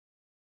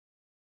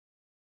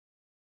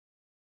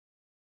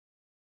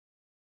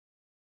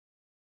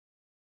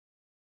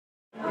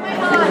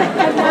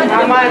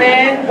Come on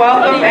in.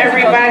 Welcome,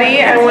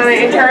 everybody. I want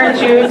to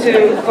encourage you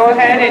to go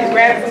ahead and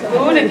grab some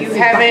food if you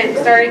haven't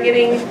started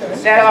getting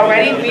that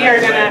already.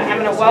 I'm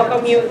gonna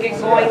welcome you and get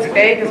going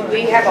today because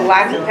we have a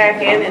lot to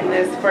pack in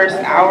this first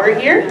hour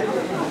here.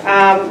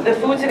 The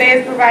food today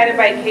is provided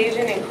by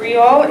Cajun and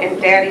Creole in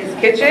Daddy's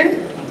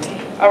Kitchen.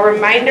 A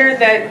reminder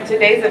that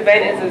today's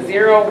event is a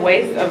zero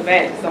waste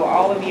event, so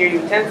all of your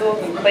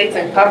utensils and plates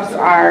and cups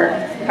are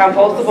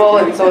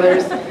compostable, and so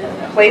there's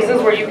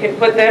places where you can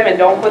put them and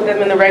don't put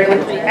them in the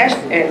regular trash.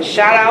 And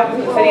shout out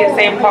to the city of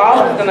St.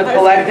 Paul who's going to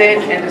collect it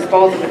and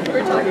dispose of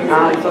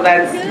it. So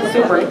that's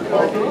super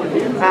cool.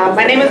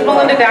 My name is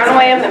Melinda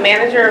Donaway. I'm the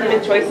manager of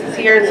Mid Choices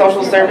here in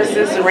Social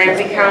Services in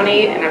Ramsey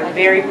County, and I'm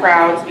very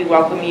proud to be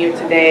welcoming you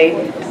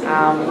today.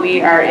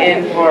 We are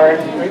in for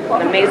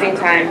an amazing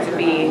time to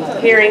be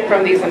hearing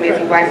from these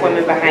amazing Black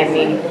women behind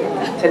me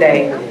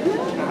today.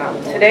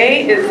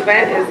 Today's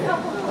event is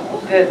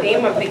the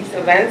theme of these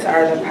events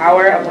are the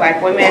power of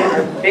Black women,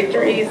 our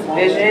victories,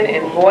 vision,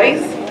 and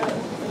voice.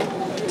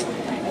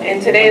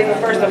 And today is the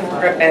first of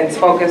our events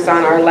focused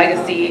on our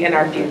legacy and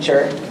our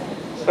future.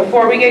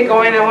 Before we get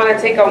going, I want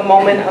to take a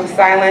moment of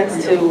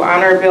silence to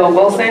honor Bill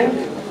Wilson,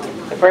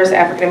 the first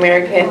African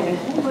American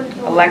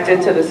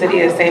elected to the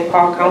City of St.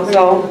 Paul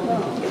Council.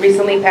 He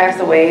recently passed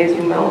away, as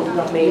you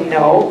may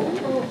know.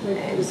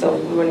 And so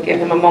we want to give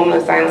him a moment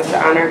of silence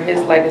to honor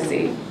his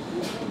legacy.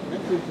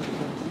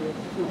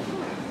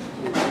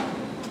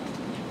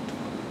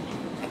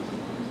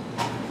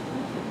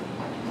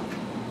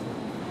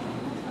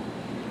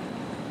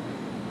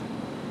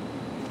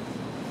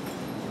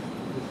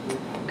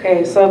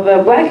 Okay, so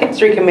the Black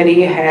History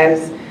Committee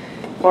has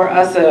for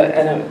us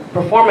a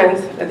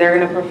performance that they're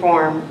going to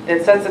perform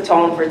that sets the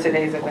tone for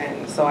today's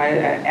event. So I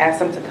asked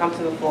them to come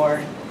to the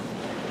floor.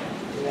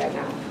 Do that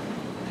now.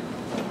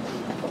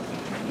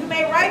 You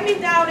may write me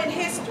down in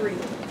history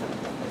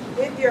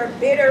with your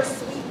bitter,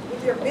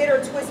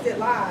 twisted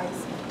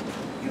lies.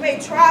 You may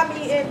try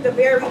me in the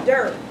very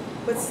dirt,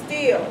 but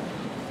still,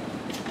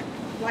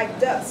 like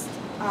dust,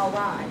 I'll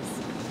rise.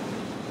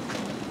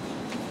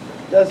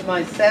 Does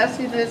my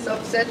sassiness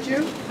upset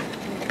you?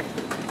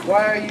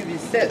 Why are you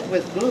beset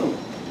with gloom?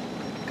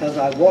 Because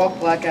I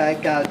walk like I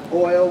got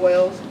oil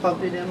wells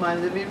pumping in my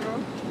living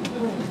room?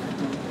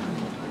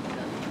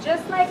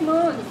 Just like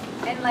moons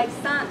and like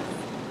suns,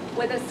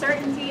 with a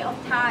certainty of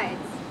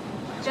tides.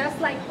 Just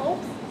like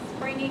hopes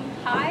springing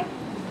high,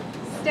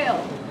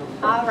 still,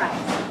 I'll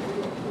rise.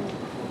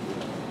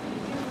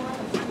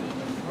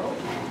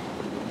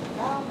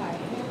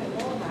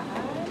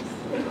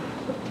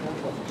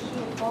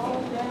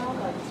 Fall down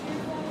like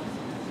teardrops,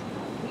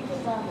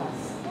 because I'm a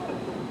soul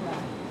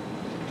cry.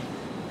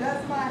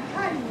 Does my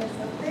haughtiness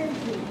offend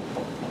you?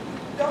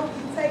 Don't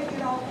you take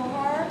it all for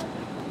hard?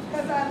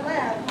 Because I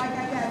laugh like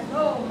I got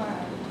gold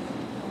mines,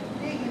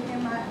 digging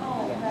in my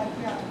own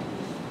backyard.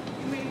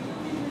 You may do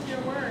me with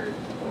your words,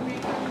 you may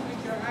do me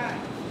with your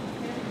eyes,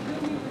 and you do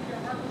me with your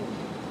heart,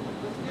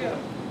 but still,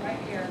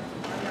 right here,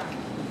 I rise.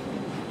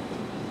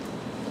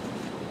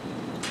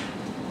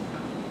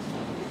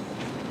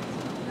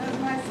 Does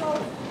my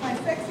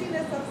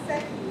sexiness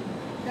upset you?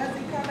 Does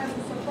it come as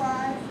a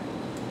surprise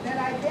that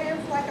I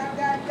dance like I've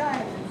got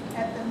diamonds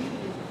at the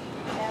meeting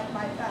at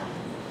my thighs?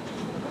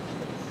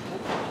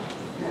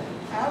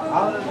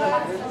 Out of the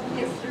floods of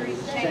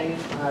history's chain,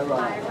 I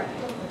rise.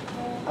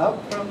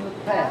 Up from the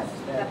past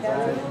that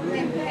drives me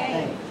in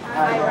pain,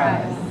 I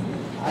rise.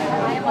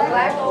 I am a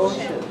black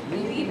ocean,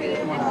 deep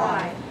and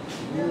wide,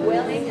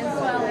 welling and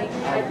swelling,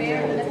 I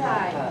bear the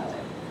tide,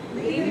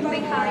 leaving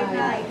behind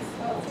nights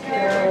of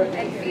terror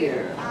and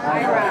fear,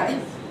 I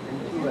rise.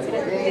 To the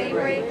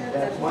daybreak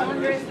that's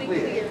wondrously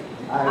clear,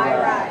 I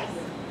rise.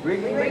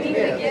 Bringing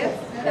the gifts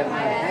that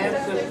my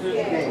ancestors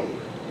gave.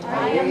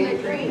 I am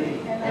the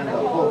dream and the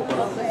hope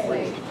of the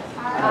slave.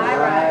 I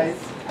rise,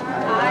 I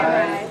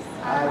rise,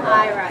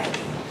 I rise.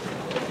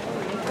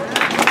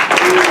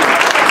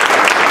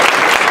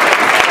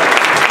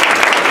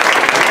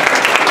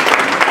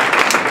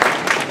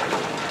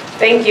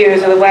 Thank you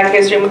to the Black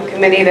History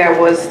Committee that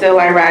was Still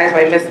I Rise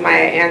by Miss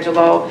Maya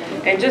Angelou.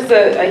 And just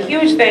a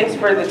huge thanks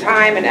for the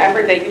time and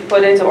effort that you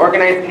put into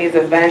organizing these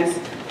events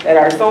that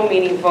are so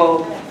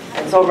meaningful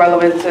and so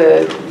relevant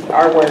to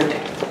our work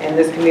in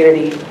this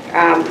community.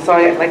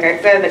 Like I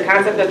said, the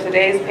concept of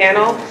today's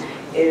panel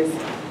is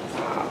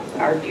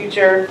our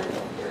future.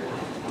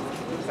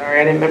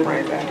 Sorry, I didn't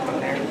memorize that one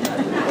there.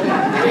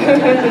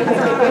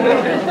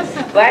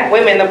 Black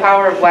women, the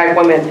power of Black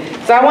women.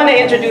 So I want to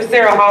introduce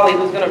Sarah Hawley,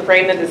 who's going to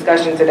frame the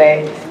discussion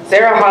today.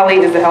 Sarah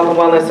Hawley is the Health and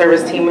Wellness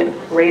Service Team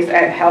Race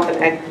Health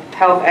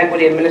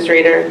Equity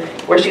Administrator,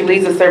 where she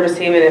leads the service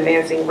team in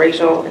advancing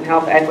racial and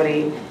health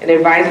equity and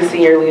advises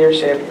senior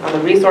leadership on the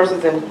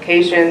resources,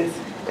 implications,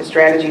 and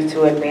strategies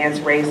to advance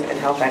race and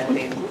health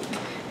equity.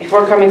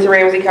 Before coming to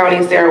Ramsey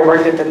County, Sarah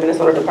worked at the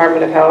Minnesota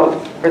Department of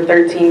Health for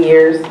 13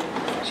 years.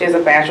 She has a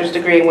bachelor's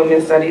degree in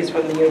women's studies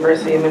from the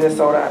University of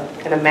Minnesota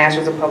and a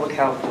master's of public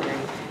health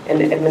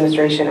in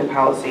administration and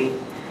policy.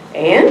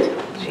 And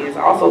she is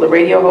also the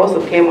radio host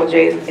of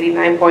KMOJ's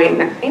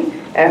 89.9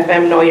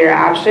 FM Know Your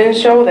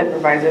Options show that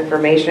provides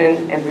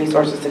information and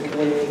resources to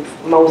communities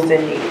most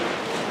in need.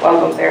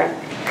 Welcome, Sarah.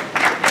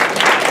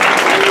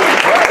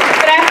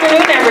 Good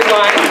afternoon,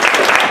 everyone.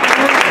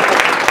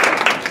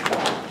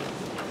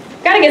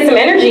 Got to get some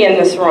energy in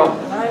this room,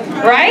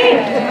 right?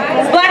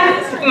 It's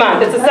Black History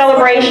Month. It's a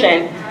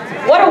celebration.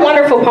 What a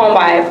wonderful poem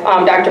by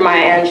Dr.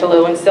 Maya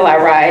Angelou and Still I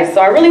Rise.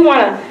 So I really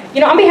want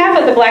to, on behalf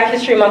of the Black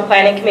History Month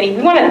Planning Committee,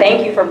 we want to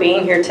thank you for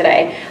being here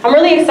today. I'm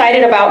really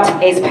excited about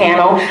today's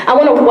panel. I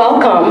want to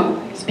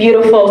welcome these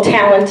beautiful,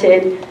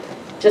 talented,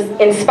 just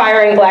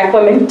inspiring Black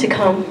women to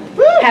come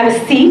have a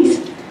seat.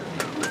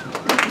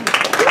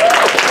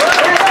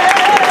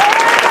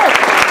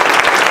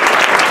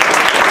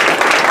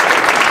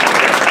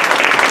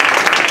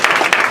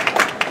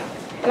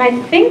 And I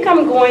think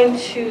I'm going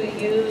to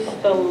use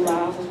the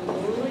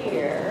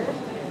lavalier.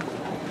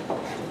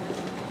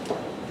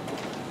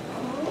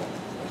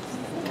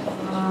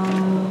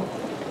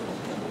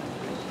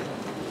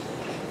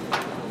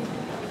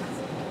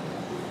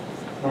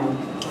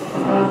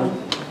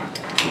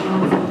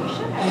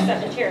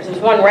 Set the chairs. There's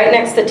one right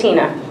next to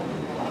Tina.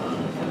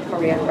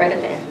 Maria, right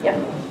at the end. Yep.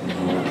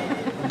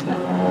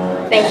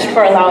 Thank you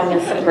for allowing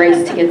us some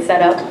grace to get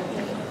set up.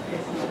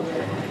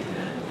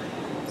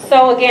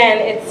 So again,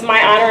 it's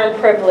my honor and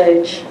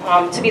privilege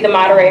to be the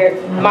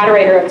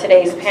moderator of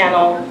today's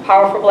panel,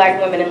 Powerful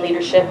Black Women in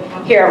Leadership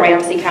here at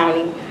Ramsey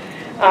County.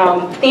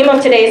 Theme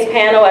of today's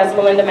panel, as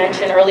Melinda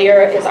mentioned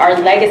earlier, is Our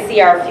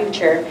Legacy, Our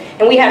Future.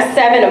 And we have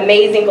 7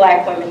 amazing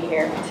Black women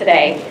here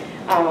today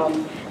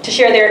to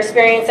share their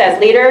experience as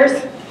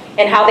leaders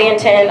and how they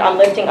intend on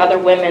lifting other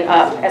women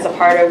up as a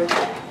part of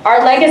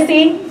our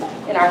legacy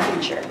and our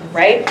future,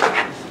 right?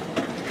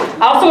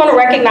 I also want to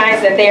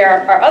recognize that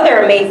there are other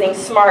amazing,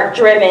 smart,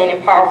 driven,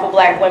 and powerful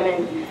Black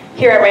women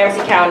here at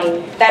Ramsey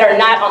County that are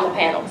not on the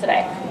panel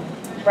today,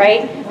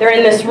 right? They're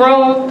in this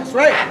room, that's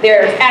right.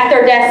 They're at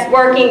their desks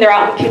working, they're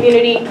out in the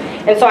community,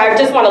 and so I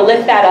just want to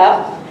lift that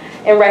up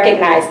and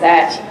recognize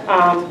that.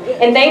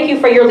 And thank you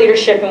for your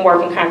leadership and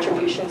work and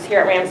contributions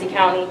here at Ramsey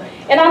County,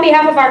 and on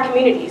behalf of our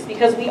communities,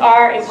 because we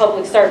are in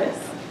public service.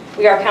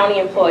 We are county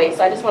employees,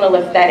 so I just want to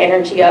lift that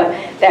energy up,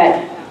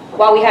 that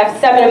while we have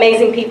 7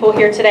 amazing people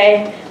here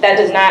today, that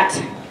does not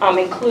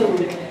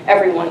include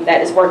everyone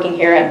that is working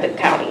here at the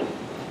county.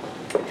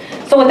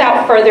 So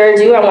without further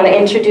ado, I want to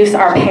introduce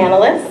our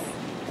panelists,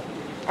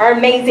 our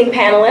amazing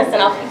panelists,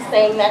 and I'll keep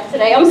saying that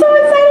today. I'm so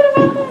excited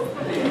about this.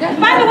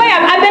 By the way,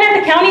 I've been at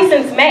the county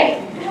since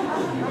May,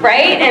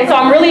 right? And so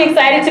I'm really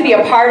excited to be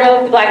a part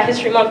of the Black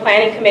History Month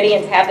Planning Committee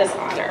and to have this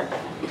honor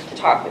to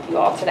talk with you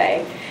all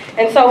today.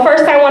 And so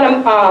first I want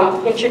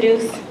to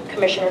introduce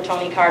Commissioner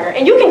Tony Carter.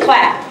 And you can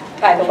clap,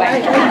 by the way.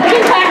 You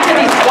can clap to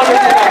these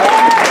wonderful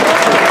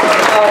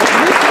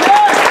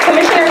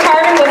Commissioner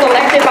Carter was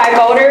elected by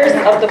voters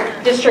of the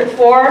District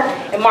 4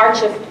 in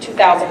March of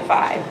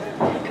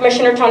 2005.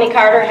 Commissioner Tony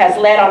Carter has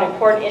led on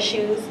important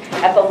issues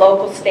at the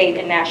local, state,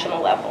 and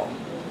national level.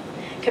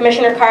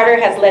 Commissioner Carter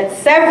has led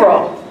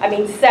several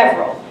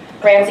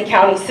Ramsey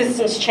County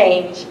systems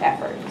change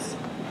efforts.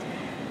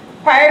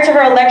 Prior to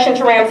her election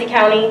to Ramsey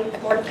County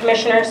Board of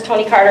Commissioners,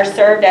 Tony Carter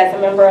served as a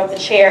member of the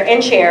chair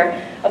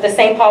of the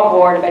St. Paul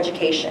Board of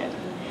Education.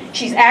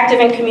 She's active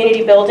in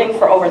community building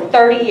for over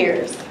 30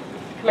 years.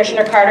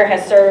 Commissioner Carter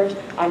has served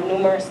on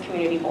numerous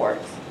community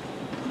boards.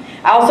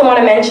 I also want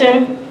to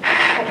mention,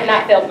 I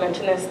cannot fail to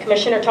mention this,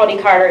 Commissioner Tony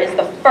Carter is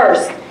the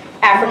first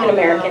African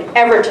American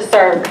ever to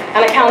serve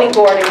on a county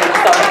board in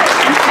Minnesota.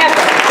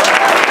 Ever.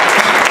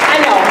 I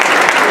know.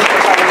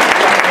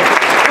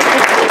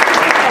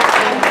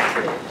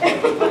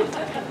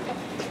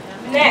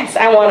 Next,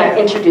 I want to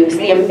introduce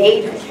the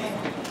amazing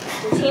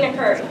Tina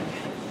Curry.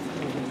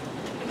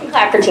 You can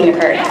clap for Tina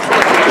Curry.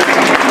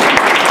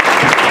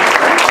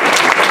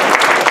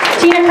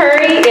 Tina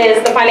Curry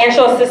is the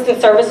Financial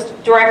Assistance Service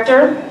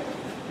Director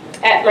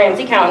at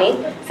Ramsey County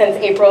since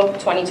April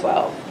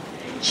 2012.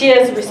 She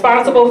is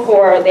responsible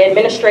for the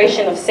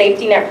administration of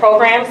safety net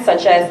programs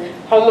such as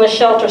homeless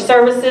shelter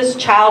services,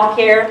 child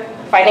care,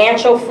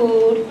 financial,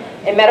 food,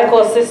 and medical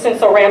assistance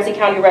so Ramsey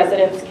County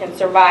residents can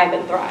survive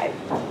and thrive.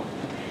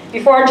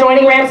 Before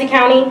joining Ramsey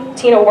County,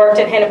 Tina worked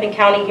in Hennepin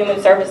County Human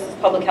Services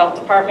Public Health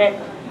Department,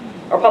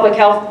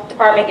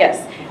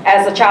 yes,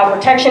 as a child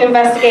protection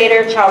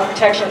investigator, child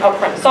protection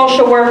upfront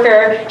social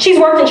worker. She's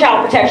worked in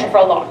child protection for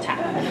a long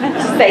time,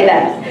 to say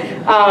that.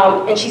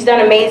 And she's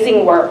done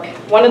amazing work.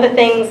 One of the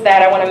things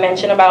that I want to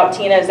mention about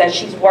Tina is that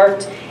she's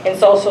worked in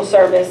social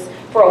service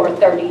for over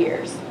 30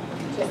 years.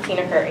 Ms.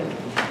 Tina Curry.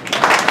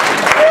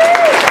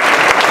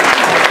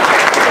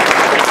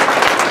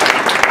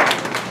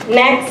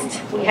 Next,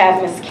 we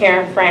have Ms.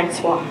 Karen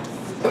Francois.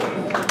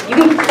 You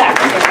can clap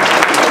for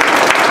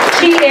her.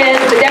 She is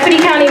the Deputy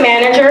County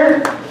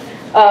Manager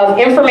of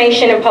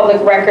Information and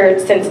Public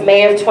Records since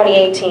May of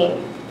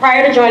 2018.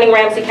 Prior to joining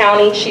Ramsey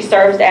County, she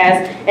served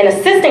as an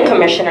Assistant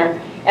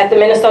Commissioner at the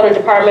Minnesota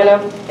Department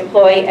of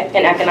Employee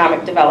and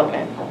Economic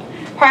Development.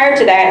 Prior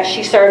to that,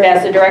 she served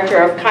as the Director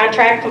of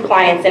Contract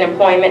Compliance and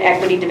Employment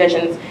Equity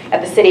Divisions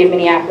at the city of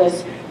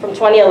Minneapolis from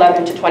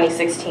 2011 to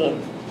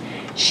 2016.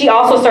 She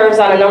also serves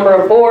on a number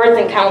of boards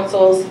and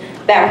councils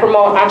that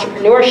promote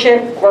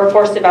entrepreneurship,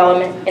 workforce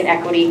development, and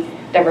equity,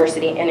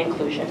 diversity, and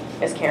inclusion.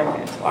 Ms. Karen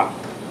Francois.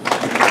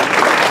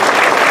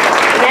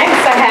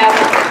 Next, I have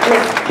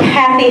Ms.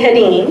 Kathy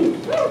Hadeen.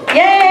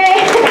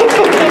 Yay!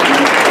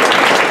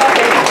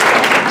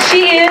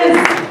 She is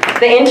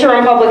the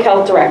interim public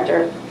health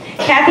director.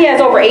 Kathy has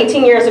over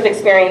 18 years of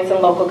experience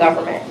in local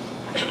government.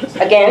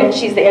 Again,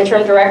 she's the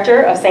interim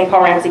director of St.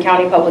 Paul Ramsey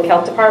County Public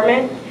Health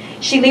Department.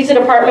 She leads a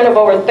department of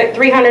over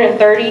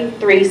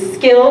 333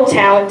 skilled,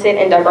 talented,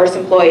 and diverse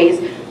employees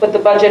with a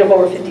budget of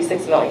over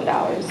 $56 million.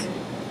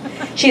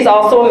 She's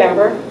also a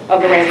member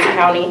of the Ramsey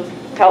County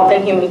Health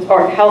and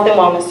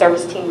Wellness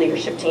Service Team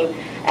Leadership Team,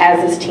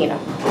 as is Tina.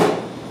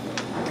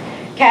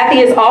 Kathy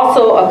is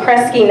also a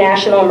Kresge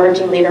National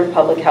Emerging Leader in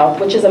Public Health,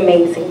 which is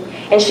amazing,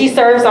 and she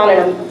serves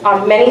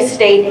on many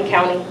state and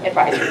county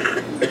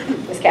advisories.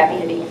 Ms. Kathy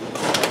Hadeen.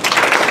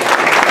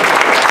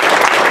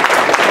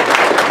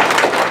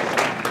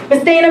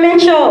 Ms. Dana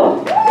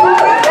Mitchell.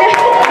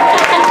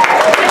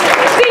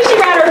 See, she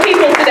brought her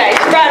people today.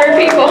 She brought her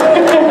people.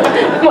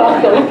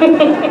 Welcome.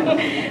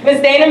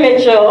 Ms. Dana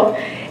Mitchell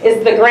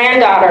is the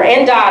granddaughter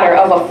and daughter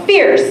of a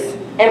fierce,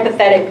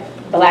 empathetic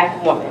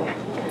Black woman.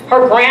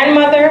 Her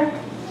grandmother,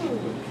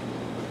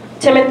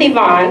 Timothy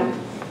Van,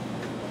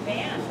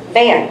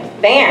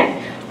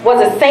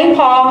 was a St.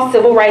 Paul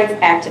civil rights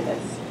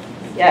activist.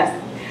 Yes.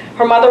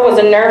 Her mother was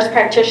a nurse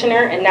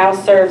practitioner and now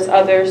serves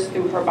others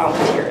through her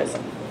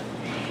volunteerism.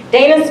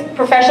 Dana's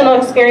professional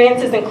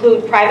experiences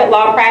include private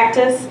law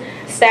practice,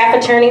 staff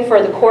attorney for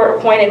the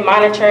court-appointed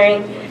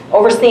monitoring,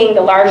 overseeing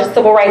the largest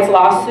civil rights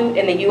lawsuit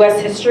in the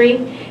U.S. history,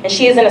 and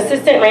she is an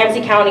assistant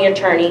Ramsey County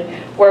attorney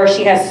where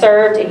she has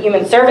served in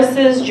human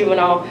services,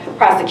 juvenile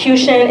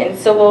prosecution, and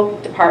civil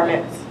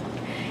departments.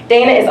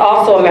 Dana is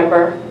also a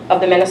member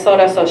of the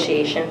Minnesota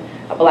Association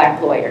of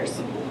Black Lawyers.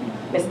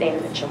 Ms.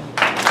 Dana Mitchell.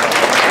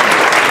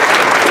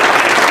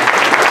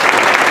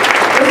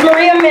 Ms.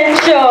 Maria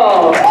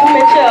Mitchell.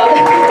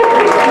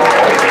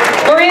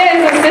 Maria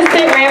is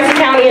Assistant Ramsey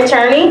County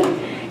Attorney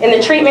in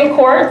the Treatment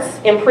Courts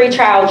and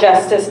Pretrial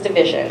Justice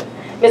Division.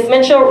 Ms.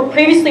 Mitchell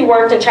previously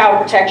worked in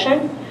child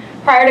protection.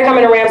 Prior to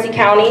coming to Ramsey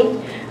County,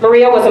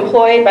 Maria was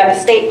employed by the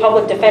State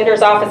Public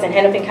Defender's Office in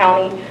Hennepin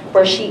County,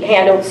 where she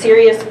handled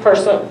serious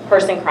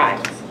person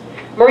crimes.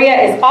 Maria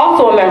is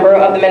also a member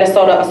of the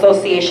Minnesota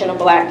Association of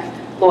Black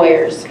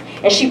Lawyers,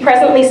 and she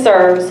presently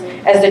serves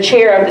as the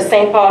chair of the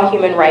St. Paul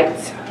Human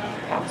Rights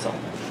Council.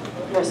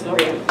 Ms.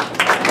 Maria.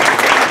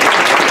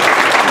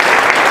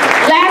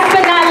 Last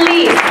but not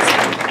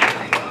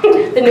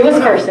least, the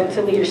newest person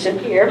to leadership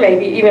here,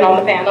 maybe even on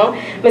the panel,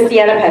 Ms.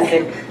 Deanna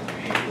Pesic.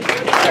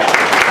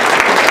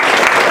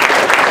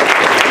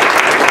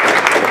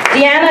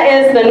 Deanna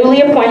is the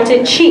newly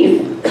appointed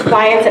Chief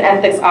Compliance and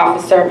Ethics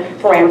Officer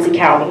for Ramsey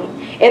County.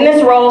 In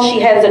this role, she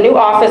heads a new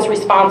office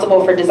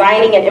responsible for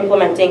designing and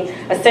implementing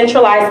a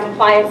centralized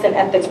compliance and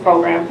ethics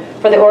program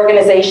for the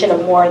organization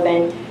of more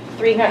than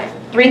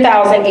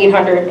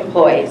 3,800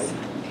 employees.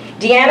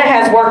 Deanna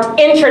has worked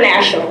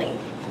internationally,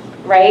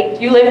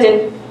 right? You lived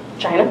in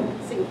China?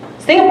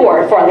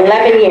 Singapore for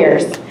 11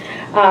 years.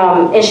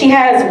 And she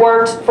has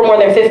worked for more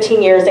than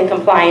 15 years in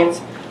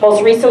compliance,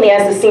 most recently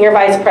as the Senior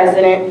Vice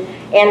President,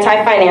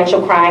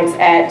 Anti-Financial Crimes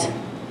at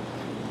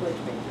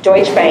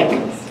Deutsche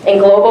Bank, and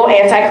Global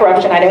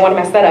Anti-Corruption, I didn't want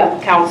to mess that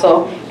up,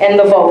 Council, and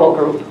the Volvo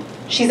Group.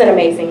 She's an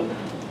amazing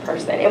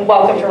person, and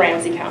welcome to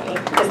Ramsey County.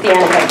 Ms.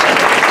 Deanna Pesic.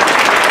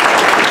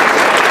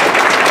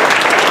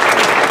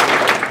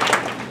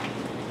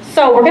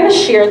 So we're going to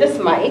share this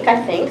mic,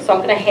 I think, so I'm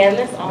going to hand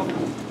this on.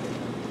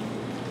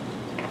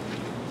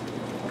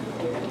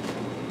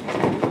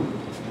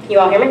 Can you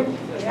all hear me?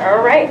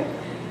 All right.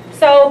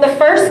 So the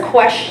first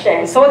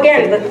question, so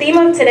again, the theme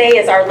of today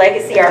is our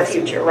legacy, our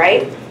future,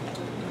 right?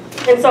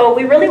 And so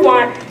we really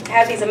want to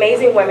have these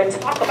amazing women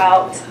talk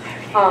about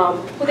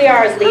who they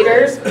are as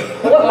leaders,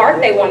 and what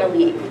mark they want to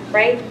leave,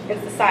 right, in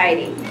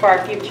society for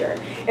our future.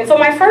 And so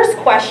my first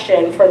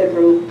question for the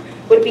group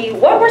would be,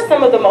 what were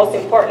some of the most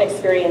important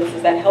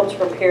experiences that helped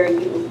prepare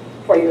you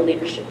for your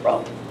leadership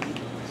role?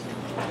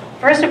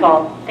 First of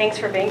all, thanks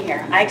for being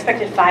here. I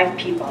expected 5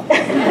 people.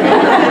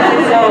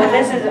 So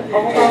this is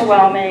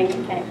overwhelming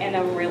in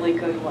a really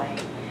good way.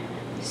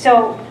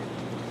 So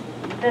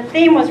the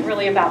theme was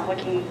really about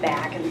looking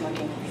back and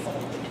looking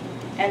forward.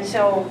 And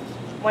so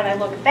when I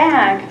look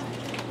back,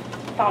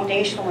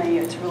 foundationally,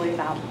 it's really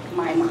about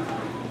my mom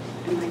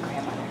and my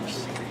grandmother.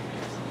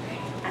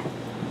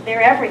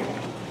 They're everything.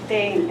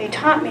 They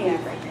taught me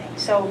everything.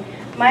 So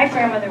my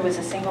grandmother was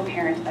a single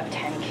parent of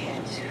 10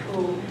 kids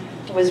who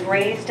was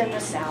raised in the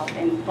South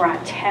and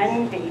brought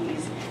 10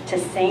 babies to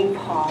St.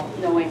 Paul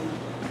knowing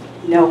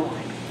no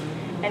one,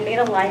 and made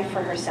a life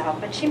for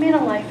herself, but she made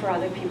a life for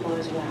other people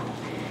as well.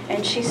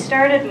 And she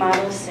started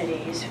model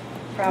cities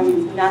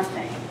from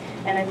nothing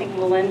And I think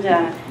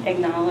Melinda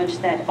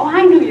acknowledged that, oh,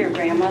 I knew your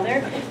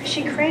grandmother.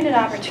 She created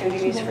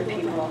opportunities for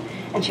people.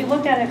 And she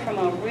looked at it from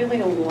a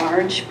really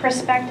large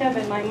perspective,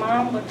 and my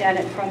mom looked at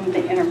it from the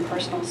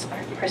interpersonal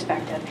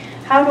perspective.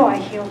 How do I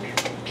heal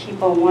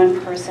people one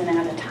person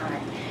at a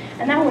time?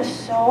 And that was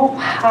so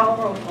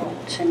powerful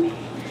to me.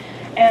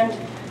 And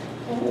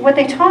what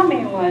they taught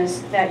me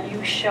was that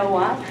you show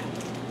up,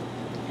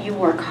 you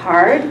work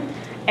hard,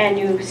 and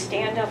you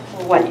stand up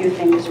for what you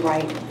think is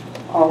right,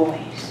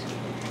 always.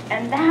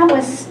 And that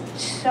was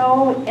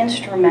so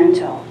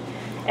instrumental.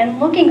 And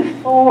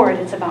looking forward,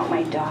 it's about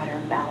my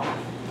daughter, Bella.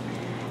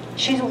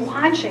 She's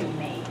watching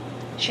me.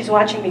 She's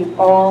watching me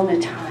all the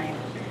time.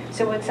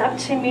 So it's up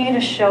to me to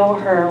show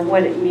her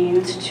what it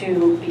means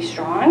to be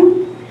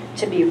strong,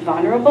 to be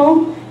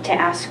vulnerable, to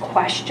ask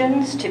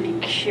questions, to be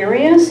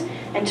curious,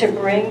 and to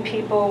bring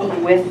people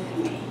with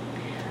me.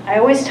 I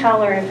always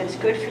tell her if it's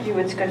good for you,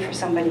 it's good for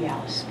somebody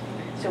else.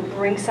 So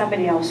bring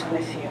somebody else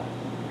with you.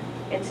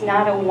 It's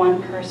not a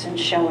one-person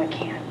show, it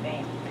can't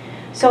be.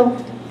 So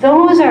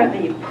those are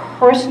the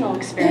personal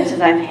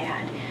experiences I've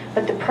had,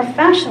 but the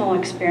professional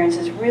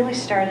experiences really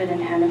started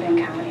in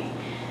Hennepin County.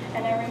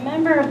 And I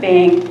remember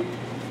being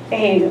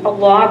a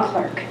law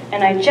clerk,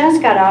 and I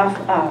just got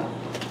off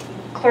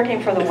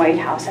clerking for the White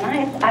House, and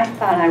I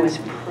thought I was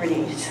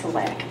pretty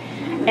slick.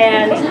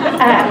 And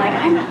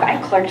I'm like,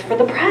 I clerked for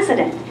the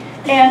president.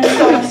 And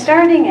so I'm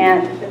starting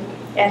at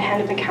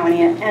Hennepin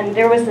County, and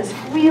there was this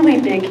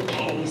really big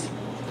case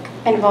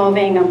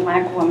involving a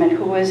black woman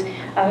who was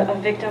a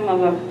victim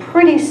of a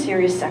pretty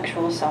serious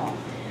sexual assault.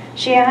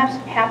 She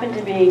happened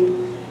to be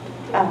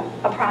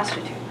a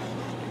prostitute.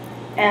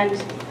 And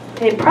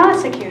the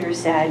prosecutor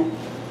said,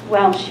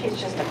 well, she's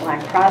just a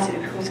black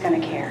prostitute, who's going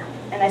to care?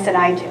 And I said,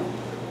 I do.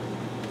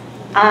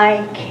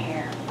 I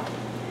care.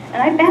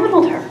 And I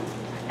battled her.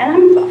 And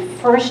I'm a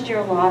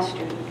first-year law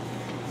student.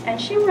 And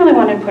she really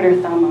wanted to put her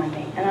thumb on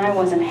me, and I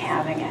wasn't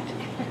having it.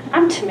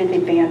 I'm Timothy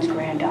Van's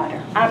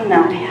granddaughter. I'm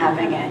not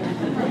having it.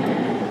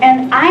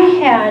 And I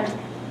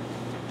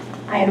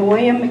had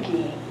William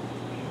McGee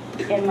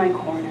in my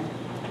corner.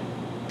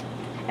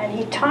 And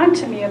he talked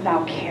to me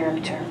about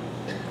character.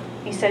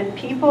 He said,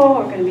 people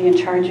are going to be in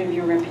charge of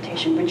your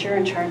reputation, but you're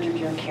in charge of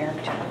your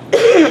character.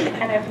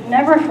 And I've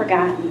never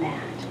forgotten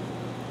that.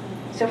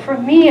 So for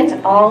me, it's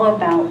all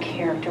about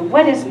character.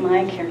 What is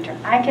my character?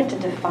 I get to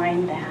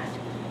define that.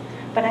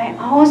 But I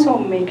also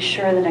make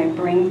sure that I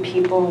bring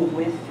people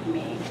with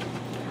me.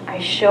 I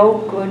show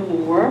good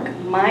work,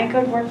 my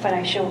good work, but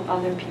I show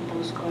other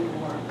people's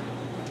good work.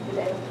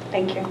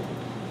 Thank you.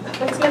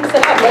 Let's mix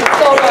it up. Let's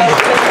go to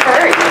Ms.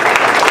 Curry.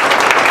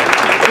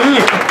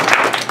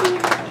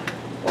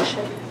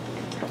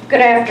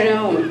 Good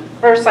afternoon.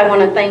 First, I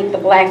want to thank the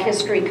Black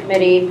History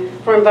Committee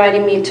for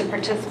inviting me to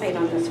participate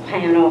on this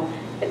panel.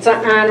 It's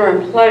an honor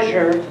and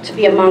pleasure to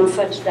be among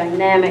such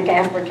dynamic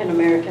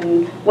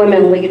African-American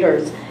women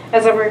leaders.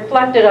 As I've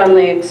reflected on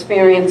the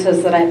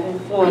experiences that have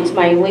influenced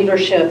my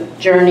leadership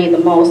journey the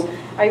most,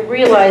 I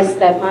realized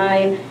that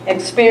my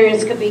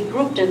experience could be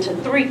grouped into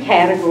three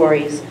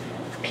categories: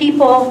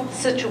 people,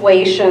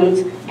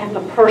 situations, and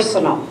the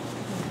personal.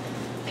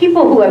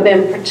 People who have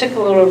been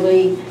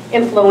particularly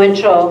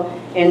influential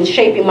in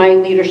shaping my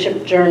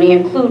leadership journey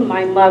include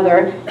my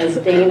mother, as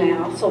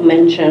Dana also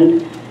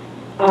mentioned,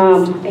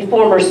 a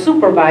former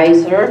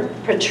supervisor,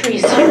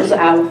 Patrice Hughes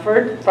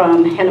Alford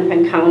from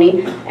Hennepin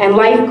County, and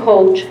life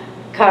coach,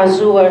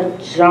 Kazua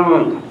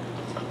Zhang.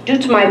 Due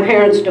to my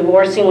parents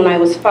divorcing when I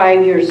was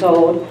 5 years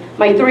old,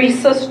 my three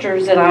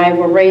sisters and I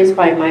were raised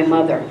by my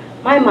mother.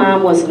 My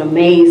mom was an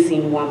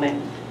amazing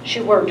woman. She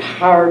worked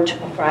hard to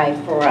provide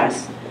for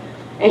us.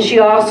 And she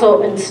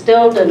also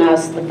instilled in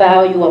us the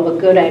value of a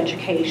good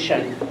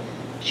education.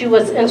 She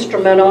was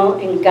instrumental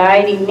in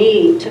guiding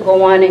me to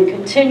go on and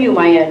continue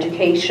my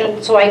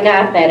education, so I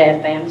got that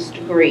advanced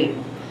degree.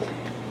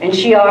 And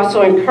she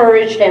also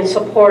encouraged and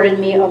supported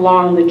me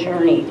along the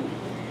journey.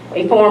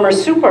 A former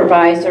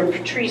supervisor,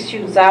 Patrice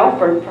Hughes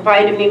Alford,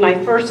 provided me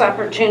my first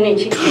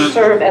opportunity to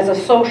serve as a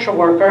social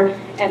worker,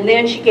 and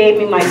then she gave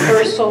me my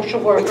first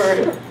social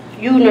worker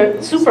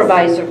unit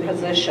supervisor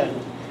position.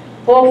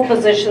 Both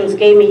positions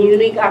gave me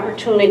unique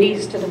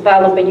opportunities to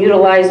develop and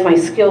utilize my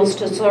skills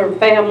to serve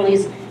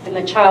families in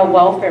the child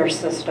welfare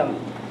system.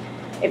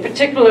 A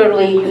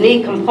particularly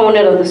unique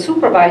component of the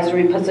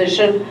supervisory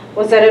position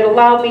was that it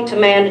allowed me to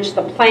manage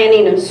the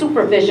planning and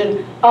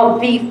supervision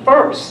of the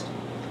first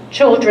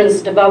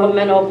Children's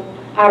Developmental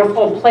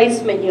Out-of-Home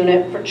Placement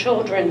Unit for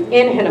children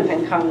in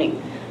Hennepin County.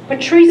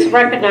 Patrice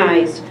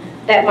recognized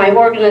that my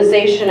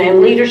organization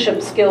and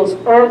leadership skills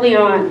early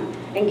on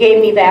and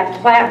gave me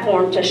that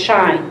platform to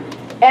shine.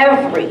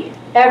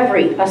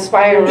 Every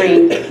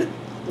aspiring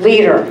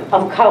leader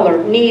of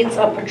color needs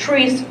a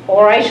Patrice,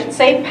 or I should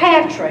say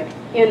Patrick,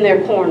 in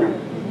their corner.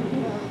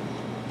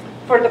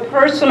 For the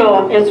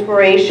personal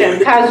inspiration,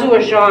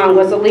 Kazua Zhang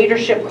was a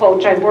leadership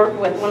coach I worked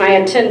with when I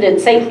attended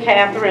St.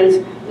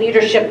 Catherine's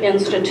Leadership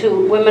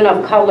Institute Women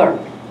of Color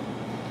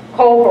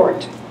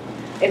cohort.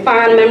 A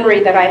fond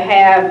memory that I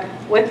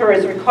have with her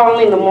is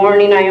recalling the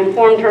morning I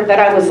informed her that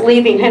I was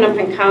leaving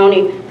Hennepin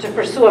County to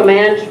pursue a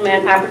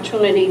management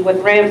opportunity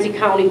with Ramsey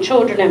County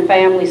Children and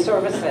Family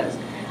Services.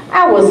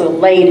 I was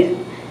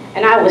elated,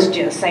 and I was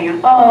just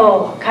saying,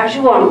 oh,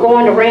 Kajua, I'm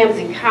going to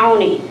Ramsey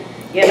County,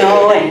 you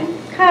know, and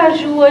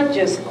Kajua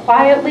just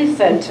quietly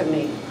said to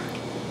me,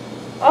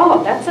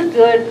 oh, that's a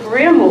good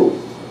career move,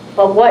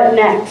 but what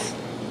next?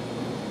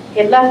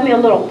 It left me a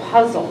little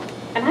puzzled,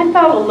 and I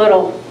felt a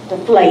little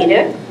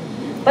deflated.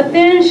 But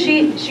then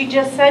she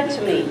just said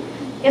to me,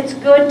 it's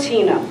good,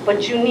 Tina,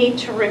 but you need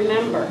to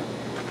remember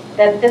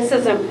that this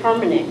isn't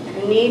permanent.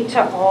 You need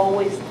to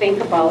always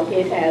think about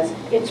it as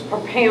it's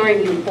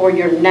preparing you for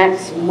your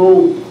next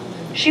move.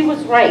 She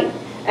was right,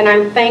 and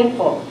I'm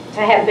thankful to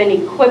have been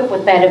equipped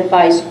with that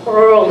advice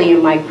early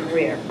in my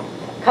career.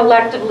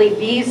 Collectively,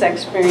 these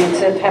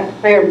experiences have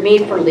prepared me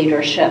for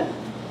leadership.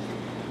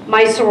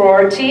 My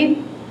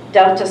sorority,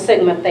 Delta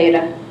Sigma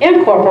Theta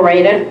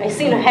Incorporated. I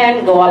seen a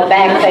hand go up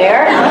back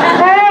there.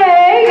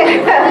 Hey!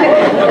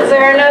 Is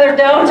there another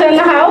Delta in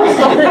the house?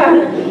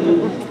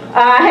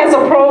 Has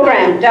a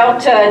program,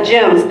 Delta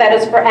Gyms, that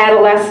is for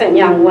adolescent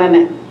young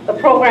women. The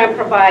program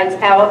provides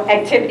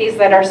activities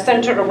that are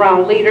centered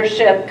around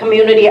leadership,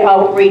 community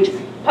outreach,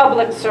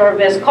 public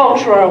service,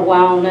 cultural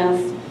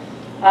wellness,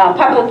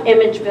 public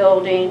image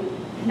building,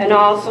 and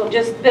also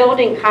just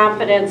building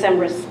confidence and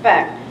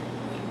respect.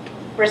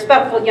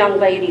 Respectful young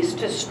ladies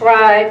to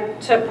strive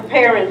to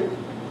prepare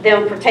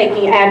them for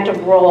taking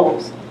active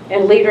roles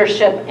in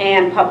leadership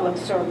and public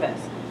service.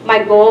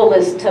 My goal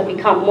is to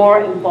become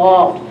more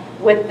involved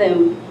with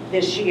them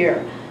this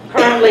year.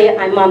 Currently,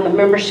 I'm on the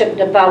membership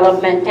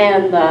development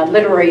and the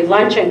literary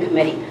luncheon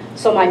committee,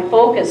 so my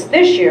focus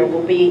this year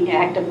will be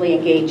actively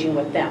engaging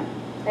with them.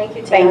 Thank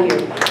you, Tina. Thank you.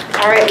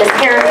 All right, Ms.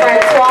 Karen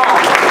Francois.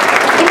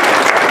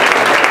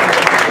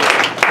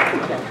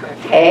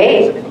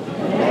 Hey.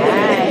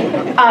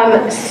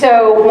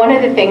 So one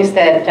of the things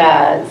that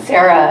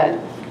Sarah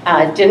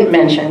didn't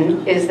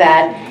mention is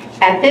that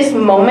at this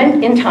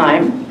moment in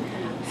time,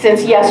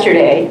 since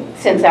yesterday,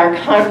 since our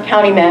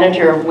county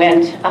manager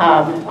went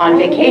on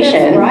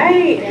vacation,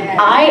 Right.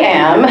 I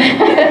am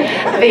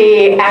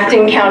the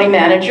acting county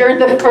manager,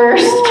 the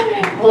first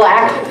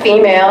Black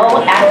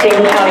female acting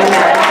county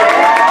manager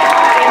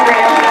in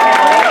Ramsey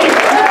County.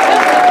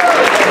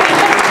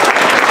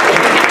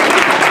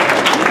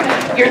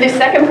 You're the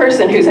second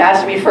person who's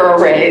asked me for a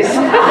raise.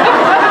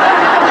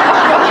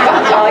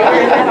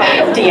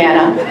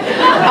 Deanna.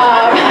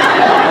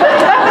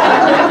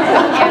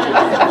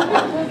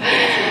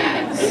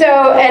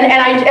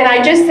 And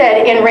I just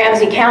said in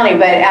Ramsey County,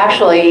 but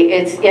actually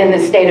it's in the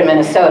state of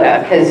Minnesota,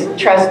 because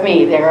trust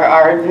me, there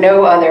are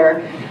no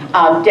other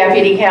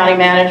deputy county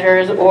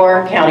managers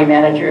or county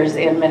managers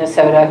in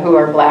Minnesota who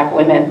are Black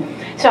women.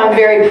 So I'm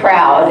very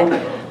proud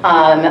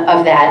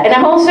of that. And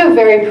I'm also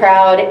very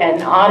proud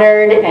and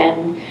honored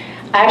and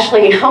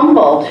actually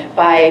humbled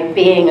by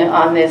being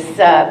on this,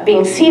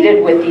 being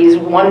seated with these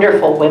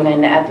wonderful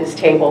women at this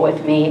table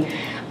with me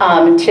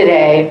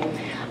today.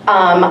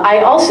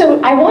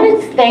 I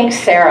want to thank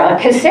Sarah,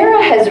 because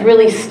Sarah has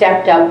really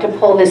stepped up to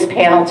pull this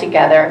panel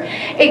together.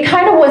 It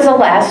kind of was a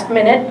last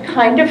minute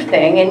kind of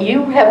thing, and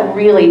you have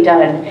really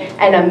done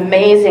an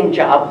amazing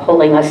job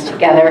pulling us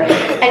together.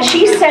 And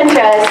she sent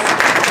us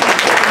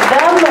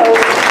the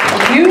most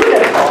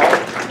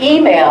beautiful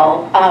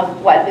email,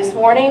 this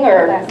morning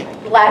or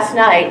last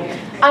night,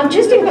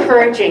 just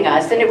encouraging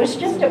us, and it was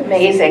just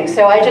amazing.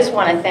 So I just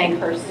want to thank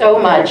her so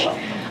much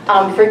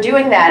for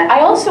doing that.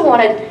 I also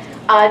want to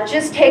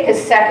just take a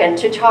second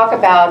to talk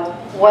about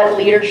what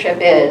leadership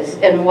is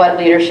and what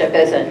leadership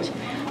isn't.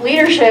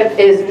 Leadership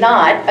is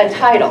not a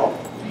title.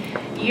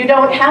 You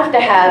don't have to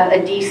have a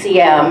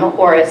DCM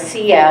or a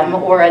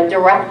CM or a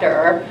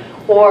director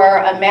or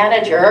a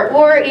manager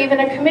or even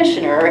a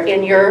commissioner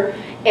in your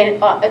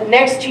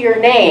next to your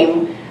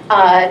name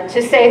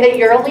to say that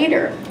you're a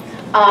leader.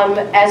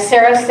 As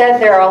Sarah said,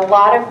 there are a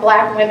lot of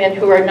Black women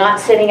who are not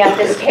sitting at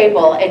this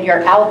table, and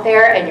you're out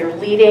there and you're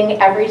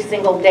leading every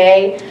single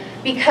day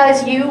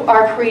because you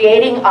are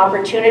creating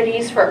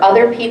opportunities for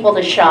other people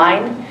to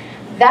shine.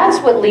 That's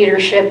what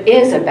leadership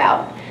is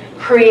about,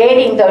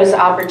 creating those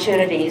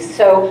opportunities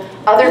so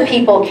other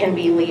people can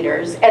be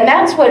leaders. And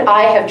that's what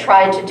I have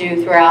tried to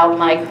do throughout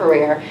my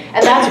career,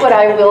 and that's what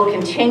I will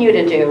continue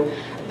to do.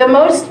 The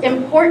most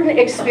important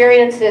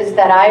experiences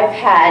that I've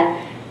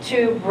had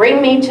to bring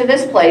me to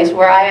this place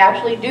where I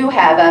actually do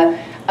have a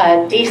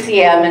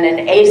DCM and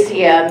an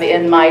ACM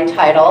in my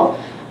title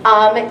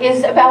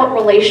is about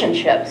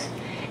relationships.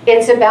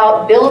 It's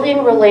about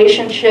building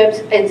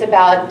relationships. It's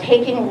about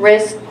taking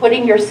risks,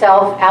 putting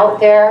yourself out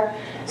there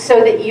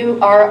so that you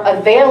are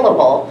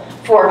available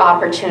for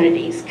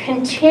opportunities.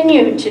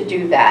 Continue to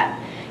do that.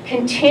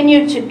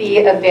 Continue to be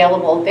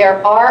available.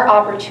 There are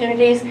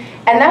opportunities,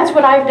 and that's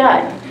what I've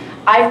done.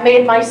 I've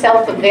made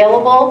myself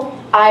available.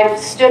 I've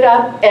stood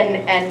up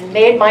and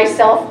made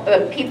myself,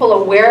 people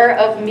aware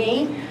of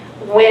me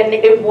when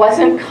it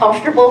wasn't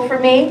comfortable for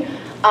me.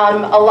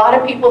 A lot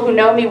of people who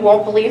know me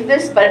won't believe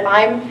this, but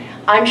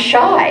I'm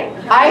shy.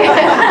 I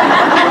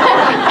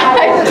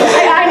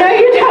know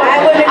you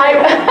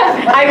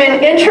I'm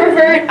an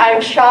introvert,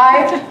 I'm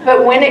shy,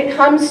 but when it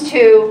comes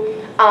to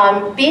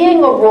being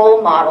a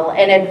role model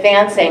and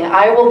advancing,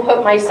 I will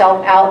put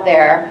myself out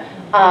there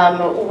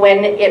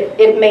when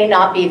it may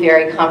not be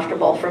very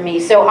comfortable for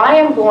me. So I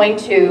am going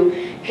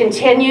to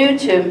continue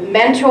to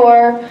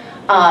mentor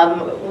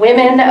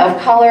women of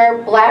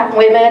color, black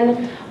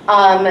women,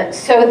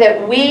 so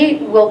that we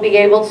will be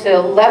able to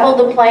level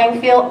the playing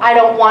field. I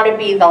don't want to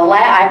be the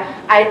last,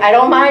 I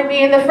don't mind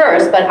being the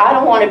first, but I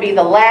don't want to be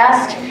the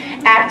last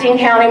acting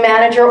county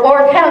manager, or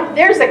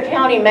there's a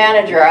county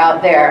manager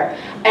out there,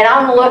 and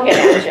I'm looking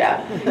at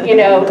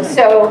you,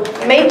 so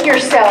make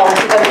yourself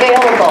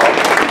available,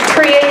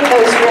 create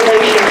those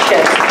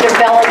relationships,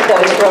 develop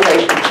those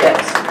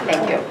relationships.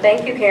 Thank you.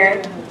 Thank you,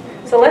 Karen.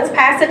 So let's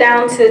pass it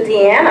down to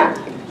Deanna.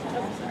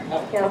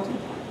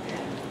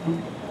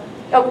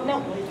 Oh,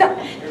 no.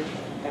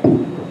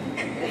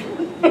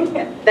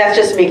 That's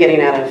just me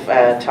getting out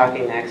of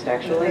talking next,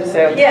 actually.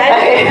 So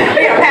yeah, I'm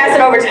gonna pass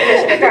it over to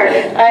Commissioner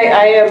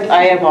Carter.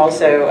 I am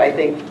also, I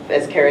think,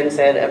 as Karen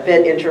said, a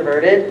bit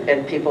introverted,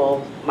 and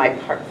people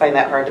might find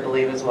that hard to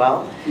believe as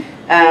well.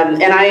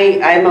 And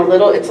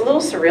it's a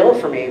little surreal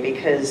for me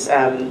because,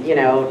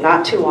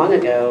 not too long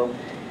ago,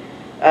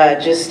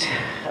 just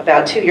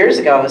about 2 years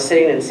ago, I was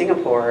sitting in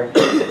Singapore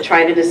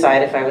trying to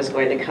decide if I was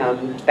going to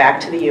come back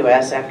to the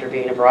US after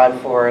being abroad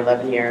for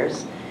 11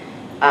 years.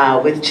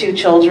 With 2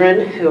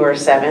 children who are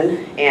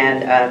 7,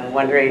 and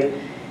wondering,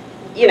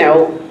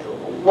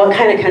 what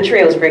kind of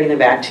country I was bringing them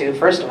back to,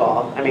 first of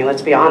all. I mean,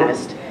 let's be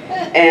honest.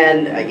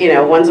 And,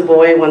 one's a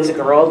boy, one's a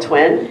girl,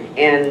 twin,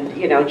 and,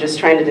 just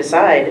trying to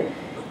decide,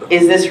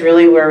 is this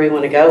really where we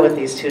want to go with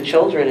these 2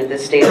 children at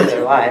this stage of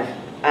their life?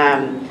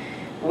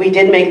 We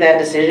did make that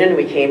decision.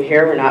 We came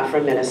here. We're not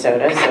from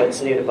Minnesota, so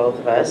it's new to both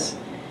of us.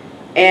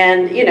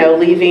 And,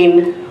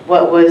 leaving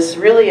what was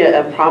really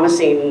a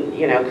promising,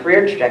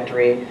 career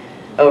trajectory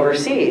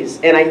overseas.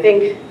 And I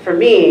think for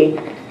me,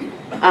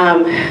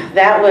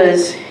 that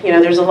was,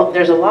 there's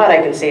a lot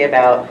I can say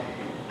about,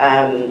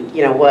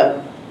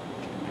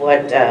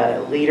 what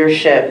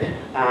leadership,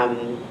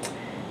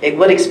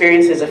 what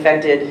experiences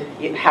affected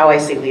how I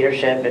see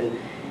leadership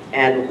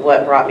and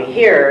what brought me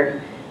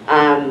here.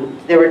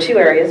 There were 2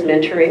 areas,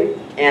 mentoring,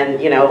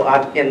 and,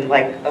 in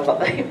like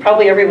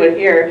probably everyone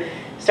here,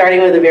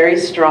 starting with a very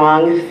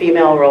strong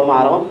female role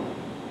model,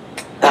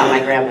 my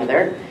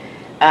grandmother.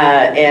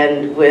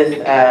 And with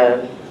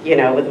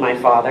with my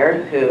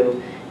father,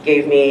 who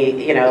gave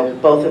me,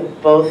 both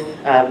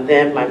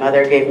them, my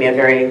mother gave me a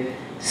very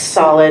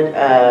solid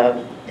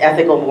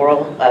ethical,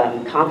 moral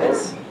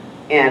compass.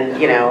 And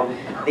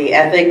the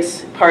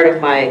ethics part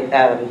of my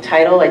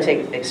title I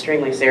take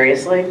extremely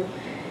seriously,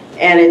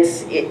 and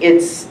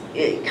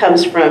it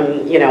comes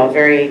from a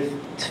very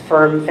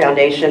firm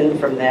foundation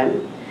from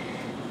them.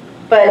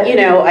 But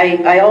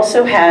I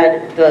also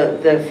had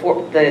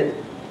the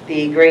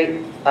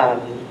great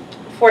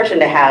fortune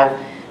to have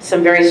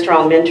some very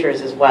strong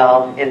mentors as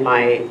well in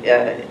my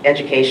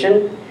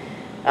education.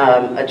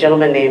 A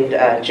gentleman named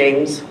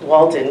James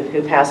Walton,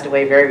 who passed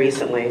away very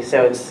recently,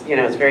 so it's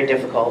very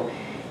difficult.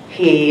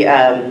 He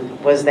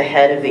was the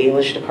head of the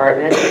English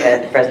department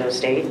at Fresno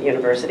State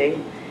University,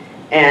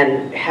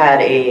 and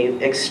had a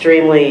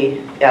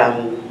extremely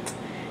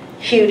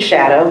huge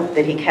shadow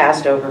that he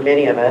cast over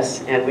many of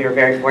us, and we were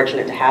very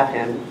fortunate to have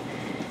him.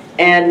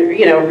 And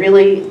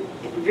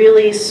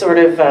really sort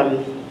of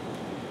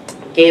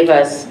gave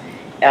us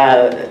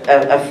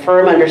a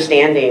firm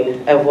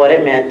understanding of what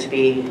it meant to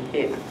be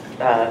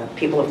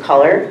people of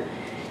color,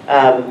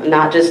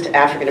 not just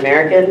African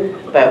American,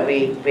 but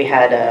we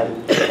had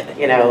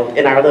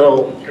in our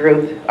little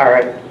group,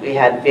 we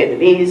had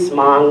Vietnamese,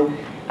 Hmong,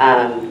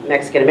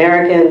 Mexican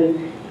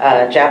American,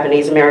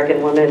 Japanese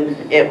American woman.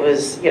 It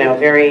was a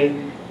very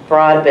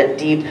broad but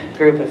deep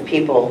group of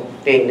people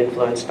being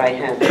influenced by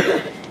him.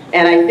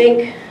 And I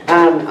think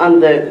on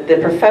the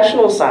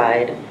professional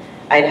side,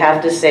 I'd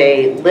have to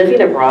say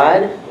living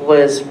abroad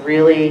was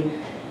really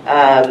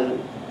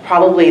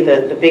probably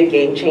the big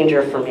game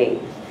changer for me,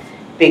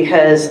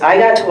 because I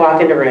got to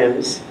walk into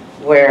rooms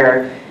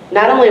where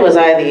not only was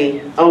I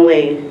the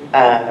only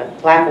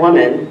black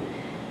woman,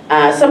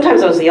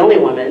 sometimes I was the only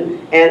woman,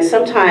 and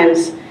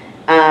sometimes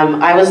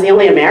I was the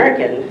only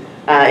American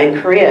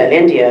in Korea, in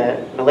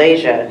India,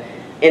 Malaysia,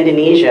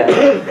 Indonesia,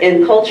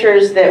 in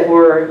cultures that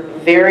were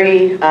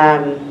very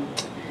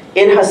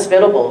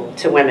inhospitable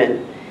to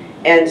women.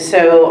 And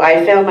so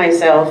I found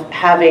myself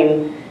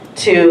having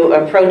to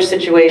approach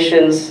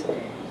situations,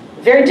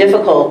 very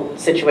difficult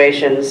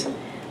situations,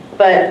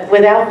 but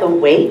without the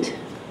weight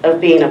of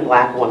being a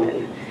black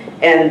woman.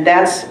 And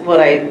that's what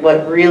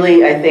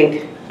really, I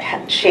think,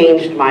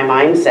 changed my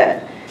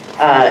mindset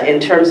in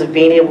terms of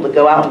being able to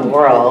go out in the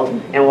world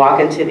and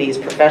walk into these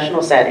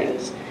professional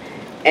settings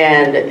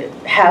and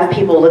have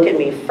people look at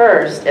me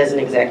first as an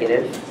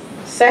executive,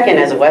 second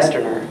as a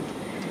Westerner,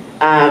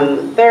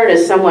 third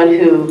as someone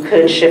who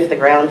could shift the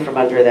ground from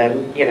under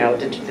them,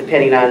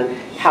 depending on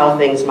how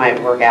things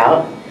might work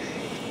out.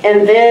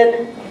 And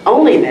then,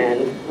 only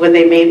then, would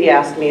they maybe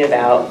ask me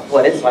about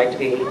what it's like to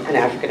be an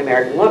African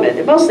American woman.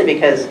 And mostly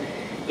because,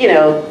 you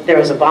know, there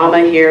was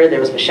Obama here, there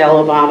was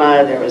Michelle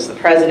Obama, there was the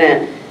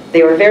president.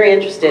 They were very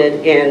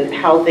interested in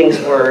how things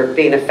were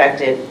being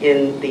affected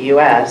in the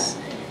US,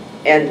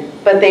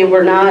 but they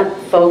were not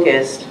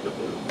focused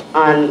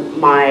on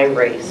my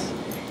race.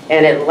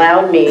 And it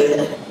allowed me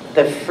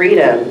the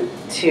freedom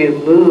to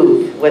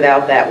move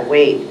without that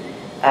weight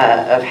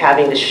of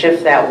having to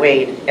shift that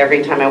weight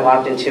every time I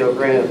walked into a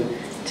room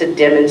to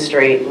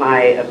demonstrate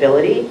my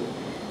ability,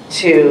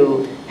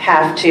 to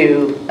have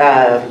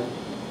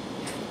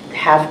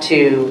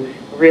to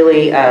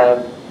really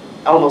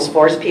almost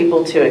force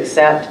people to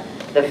accept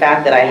the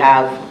fact that I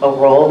have a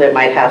role that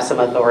might have some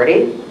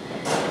authority.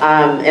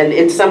 And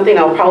it's something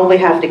I'll probably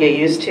have to get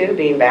used to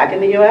being back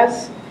in the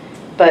US,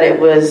 but it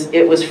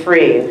was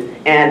freeing,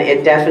 and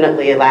it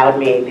definitely allowed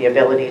me the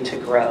ability to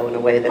grow in a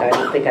way that I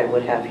don't think I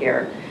would have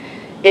here.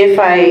 If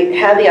I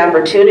had the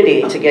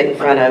opportunity to get in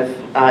front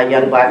of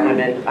young black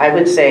women, I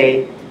would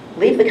say,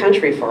 leave the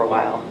country for a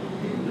while.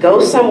 Go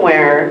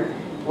somewhere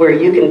where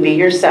you can be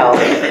yourself,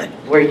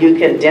 where you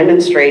can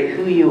demonstrate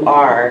who you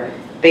are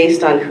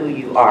based on who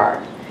you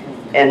are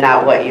and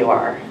not what you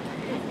are.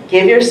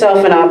 Give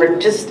yourself an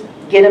opportunity, just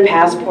get a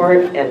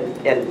passport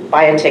and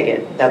buy a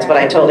ticket. That's what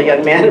I told a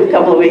young man a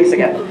couple of weeks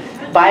ago.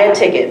 Buy a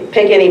ticket,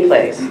 pick any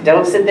place.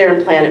 Don't sit there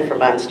and plan it for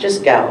months,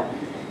 just go.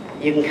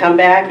 You can come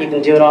back, you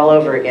can do it all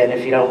over again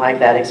if you don't like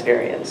that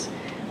experience.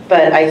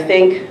 But I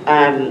think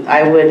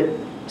I would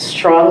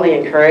strongly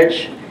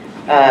encourage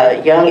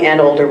young and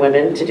older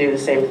women to do the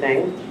same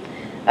thing.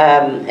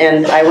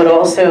 And I would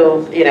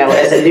also, you know,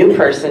 as a new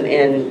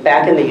person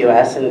back in the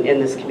US and in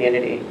this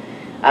community,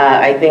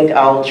 I think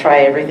I'll try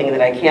everything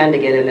that I can to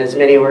get in as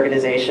many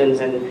organizations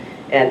and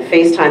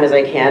FaceTime as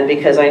I can,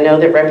 because I know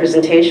that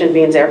representation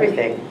means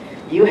everything.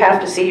 You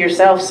have to see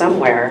yourself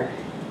somewhere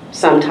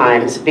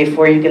sometimes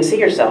before you can see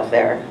yourself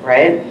there,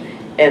 right?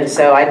 And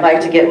so I'd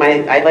like to get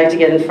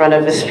in front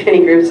of as many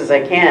groups as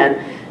I can,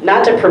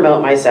 not to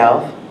promote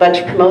myself, but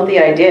to promote the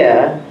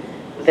idea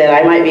that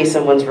I might be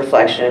someone's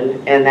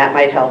reflection, and that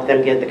might help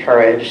them get the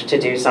courage to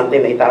do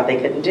something they thought they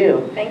couldn't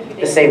do. Thank you,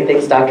 the same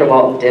things Dr.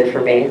 Walton did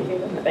for me.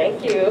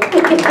 Thank you. I want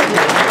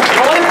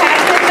to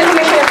pass this to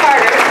Commissioner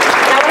Carter,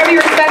 and I want to be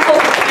respectful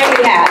of the time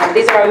we have.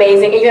 These are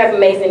amazing, and you have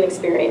amazing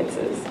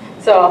experiences.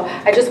 So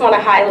I just want to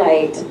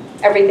highlight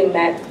everything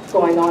that's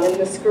going on in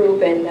this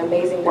group and the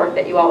amazing work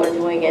that you all are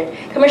doing.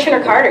 And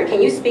Commissioner Carter,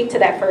 can you speak to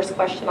that first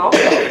question also?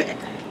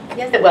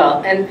 Yes, it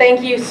will, and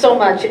thank you so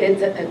much.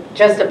 It's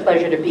just a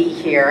pleasure to be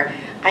here.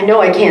 I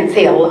know I can't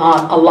say a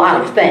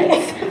lot of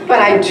things, but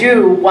I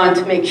do want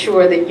to make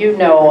sure that you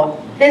know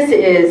this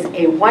is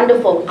a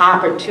wonderful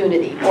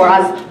opportunity for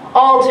us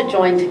all to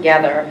join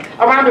together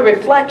around a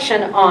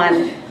reflection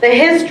on the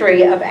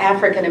history of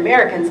African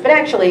Americans, but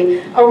actually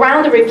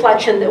around the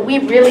reflection that we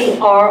really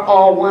are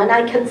all one.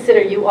 I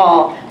consider you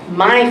all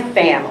my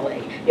family.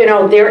 You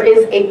know, there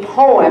is a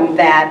poem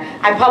that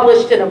I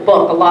published in a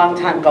book a long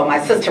time ago.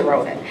 My sister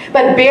wrote it.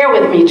 But bear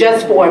with me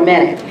just for a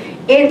minute.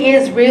 It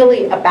is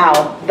really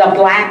about the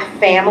black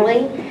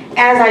family.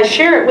 As I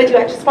share it with you,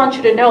 I just want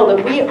you to know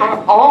that we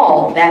are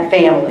all that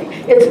family.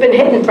 It's been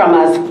hidden from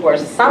us for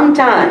some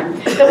time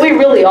that we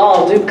really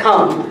all do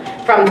come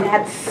from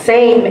that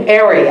same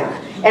area.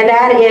 And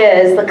that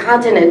is the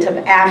continent of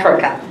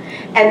Africa.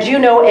 And you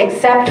know,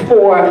 except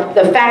for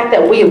the fact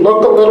that we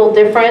look a little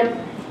different,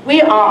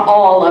 we are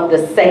all of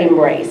the same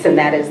race, and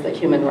that is the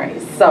human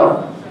race.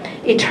 So,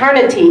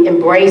 eternity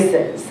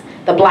embraces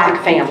the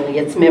black family.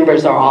 Its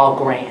members are all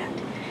grand.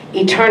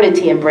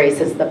 Eternity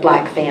embraces the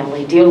black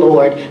family. Dear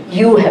Lord,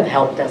 you have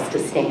helped us to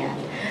stand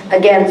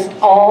against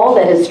all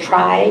that has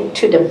tried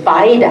to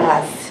divide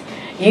us.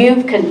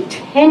 You've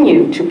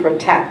continued to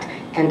protect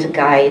and to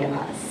guide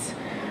us.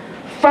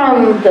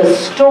 From the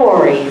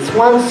stories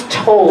once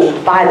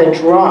told by the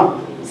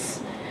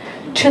drums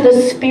to the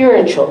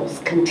spirituals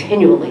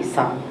continually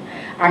sung,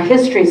 our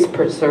history is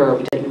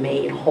preserved and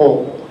made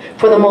whole.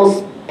 For the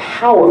most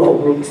powerful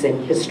roots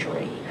in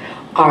history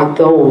are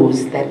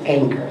those that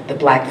anchor the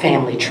black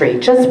family tree.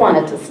 Just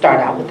wanted to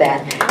start out with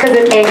that because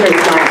it anchors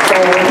my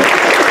soul.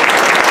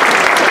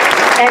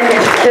 And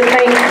to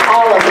thank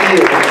all of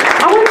you.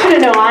 I want you to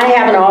know I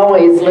haven't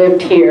always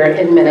lived here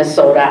in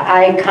Minnesota.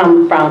 I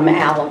come from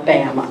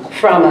Alabama,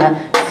 from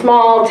a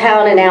small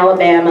town in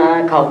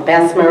Alabama called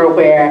Bessemer,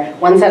 where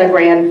one set of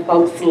grand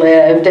folks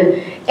lived,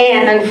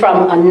 and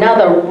from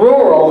another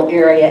rural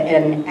area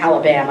in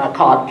Alabama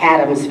called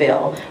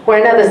Adamsville, where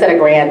another set of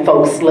grand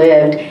folks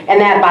lived, and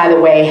that, by the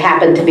way,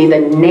 happened to be the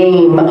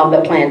name of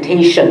the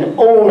plantation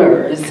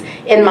owners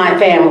in my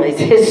family's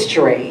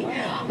history.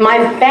 My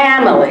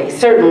family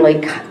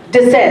certainly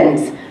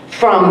descends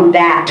from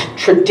that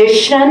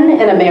tradition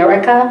in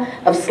America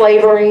of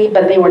slavery,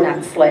 but they were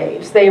not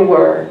slaves, they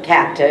were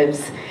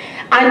captives.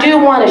 I do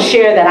want to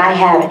share that I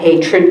have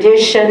a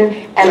tradition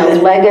and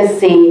a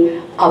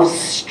legacy of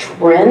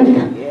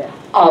strength,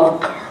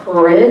 of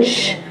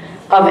courage,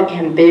 of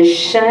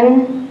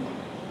ambition,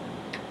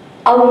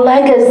 a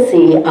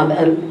legacy of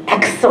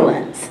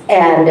excellence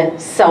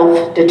and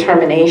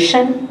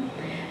self-determination.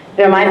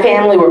 You know, my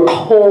family were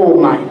coal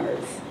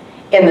miners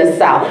in the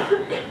South.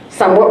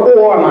 Some were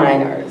ore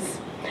miners.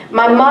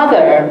 My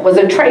mother was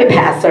a tray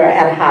passer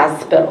at a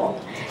hospital,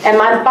 and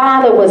my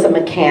father was a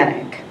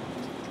mechanic.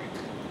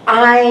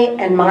 I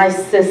and my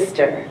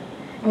sister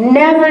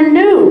never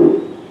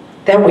knew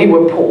that we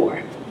were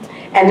poor.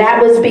 And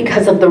that was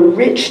because of the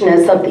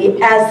richness of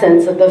the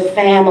essence of the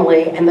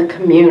family and the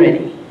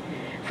community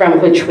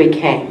from which we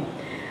came.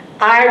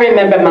 I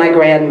remember my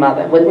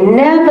grandmother would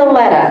never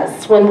let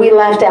us, when we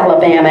left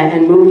Alabama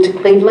and moved to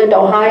Cleveland,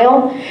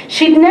 Ohio,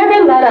 she'd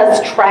never let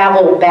us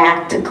travel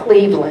back to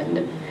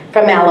Cleveland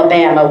from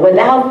Alabama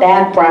without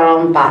that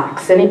brown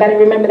box. Anybody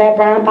remember that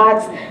brown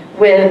box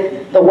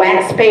with the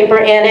wax paper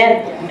in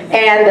it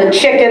and the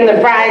chicken,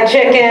 the fried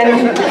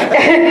chicken?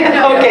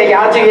 Okay,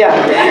 y'all too young.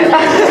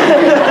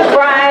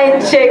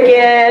 Fried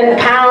chicken,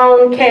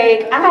 pound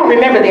cake. I don't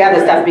remember the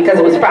other stuff because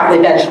it was probably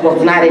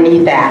vegetables and I didn't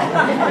eat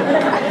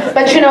that.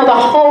 But you know, the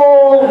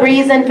whole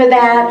reason for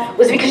that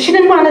was because she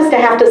didn't want us to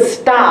have to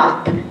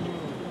stop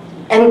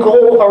and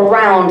go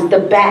around the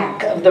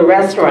back of the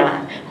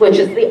restaurant, which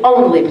is the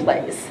only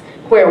place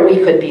where we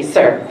could be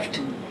served.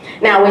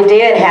 Now, we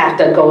did have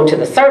to go to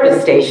the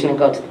service station and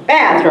go to the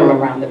bathroom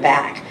around the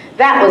back.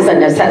 That was a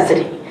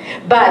necessity.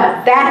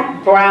 But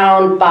that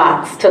brown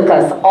box took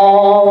us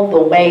all the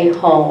way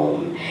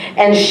home.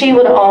 And she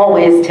would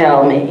always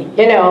tell me,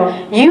 you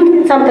know, you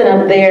get something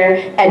up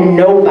there and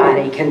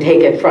nobody can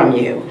take it from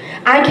you.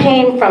 I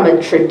came from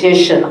a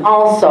tradition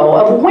also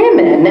of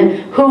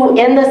women who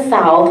in the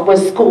South were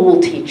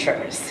school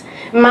teachers.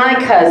 My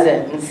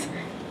cousins,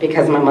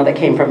 because my mother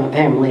came from a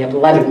family of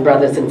 11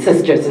 brothers and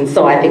sisters, and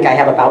so I think I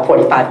have about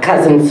 45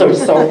 cousins or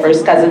so,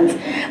 first cousins.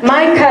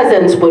 My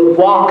cousins would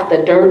walk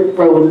the dirt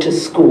road to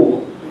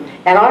school.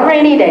 And on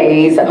rainy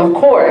days, of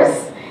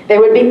course, they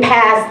would be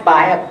passed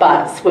by a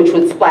bus, which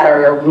would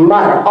splatter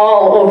mud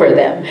all over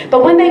them.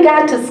 But when they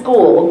got to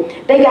school,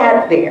 they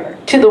got there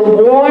to the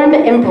warm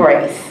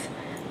embrace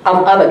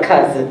of other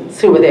cousins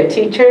who were their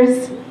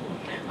teachers,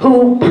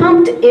 who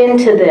pumped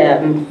into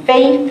them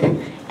faith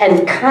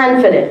and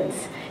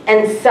confidence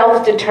and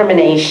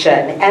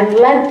self-determination, and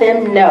let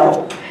them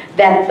know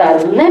that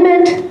the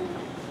limit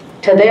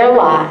to their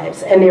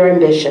lives and their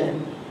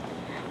ambition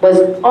was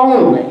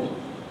only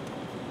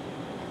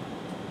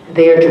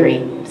their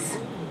dreams.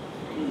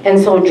 And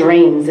so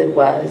dreams it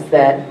was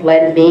that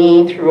led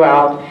me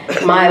throughout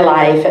my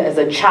life as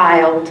a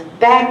child,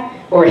 back,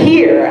 or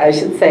here, I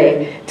should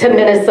say, to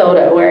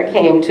Minnesota, where I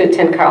came to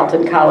attend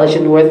Carleton College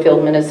in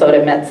Northfield,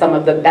 Minnesota, met some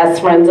of the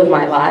best friends of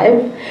my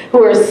life,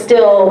 who are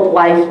still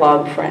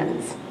lifelong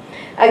friends.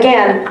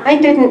 Again, I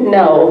didn't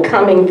know,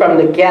 coming from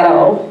the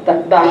ghetto,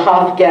 the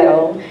Huff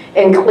ghetto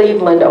in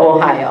Cleveland,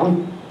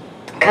 Ohio,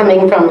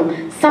 coming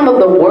from some of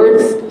the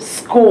worst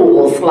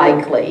schools,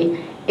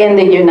 likely, in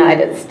the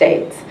United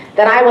States,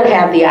 that I would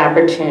have the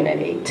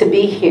opportunity to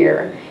be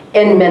here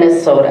in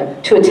Minnesota,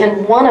 to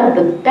attend one of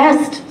the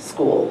best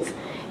schools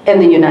in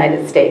the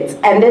United States,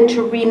 and then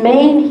to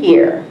remain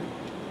here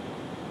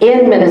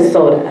in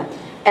Minnesota,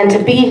 and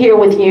to be here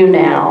with you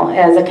now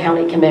as a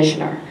county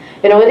commissioner.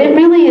 You know, it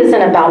really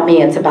isn't about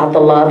me, it's about the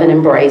love and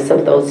embrace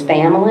of those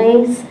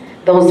families,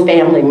 those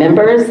family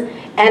members,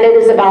 and it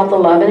is about the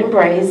love and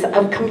embrace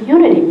of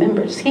community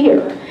members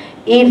here,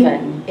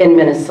 even in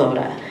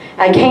Minnesota.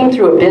 I came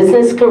through a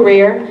business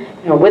career,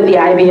 you know, with the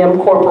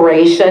IBM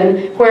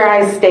Corporation, where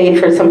I stayed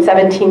for some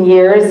 17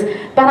 years,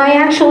 but I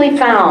actually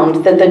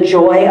found that the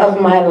joy of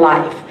my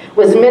life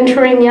was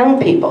mentoring young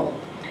people.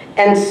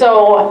 And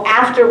so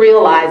after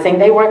realizing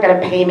they weren't going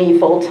to pay me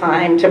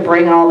full-time to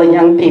bring all the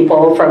young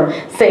people from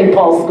St.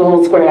 Paul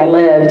schools where I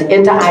lived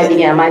into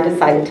IBM, I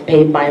decided to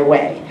pave my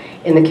way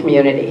in the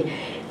community.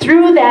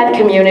 Through that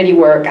community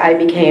work, I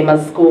became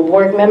a school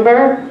board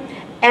member,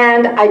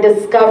 and I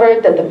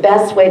discovered that the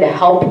best way to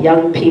help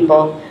young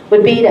people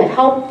would be to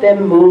help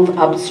them move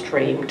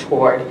upstream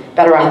toward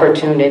better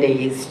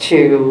opportunities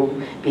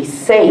to be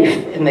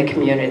safe in the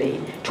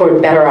community,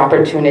 toward better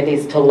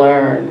opportunities to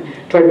learn,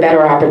 toward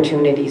better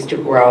opportunities to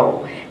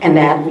grow. And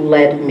that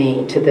led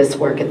me to this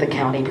work at the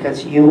county,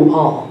 because you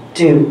all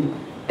do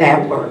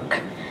that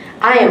work.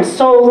 I am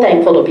so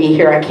thankful to be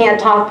here. I can't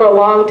talk for a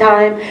long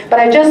time,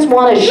 but I just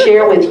want to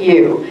share with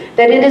you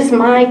that it is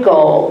my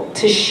goal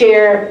to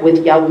share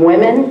with young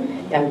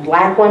women, young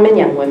black women,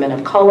 young women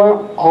of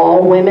color,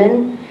 all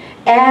women,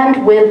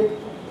 and with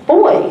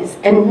boys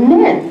and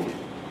men,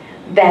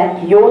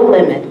 that your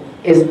limit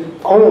is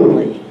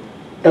only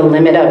the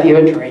limit of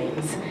your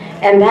dreams.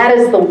 And that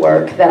is the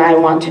work that I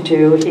want to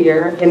do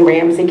here in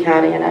Ramsey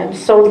County, and I'm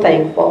so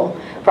thankful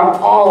for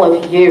all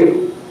of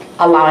you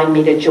allowing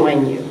me to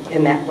join you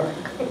in that work.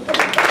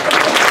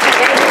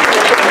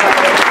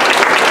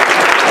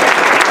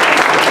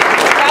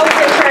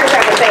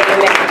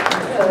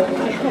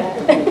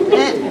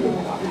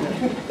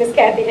 Ms.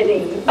 Kathy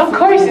Hedin. Of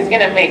course he's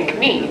going to make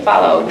me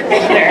follow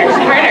Commissioner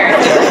Turner.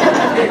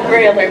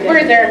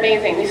 Words are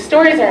amazing. These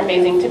stories are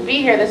amazing. To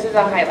be here, this is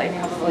a highlight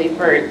probably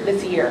for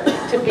this year.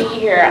 To be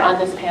here on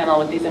this panel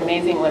with these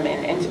amazing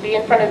women, and to be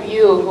in front of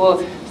you,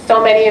 who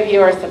so many of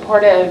you are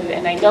supportive,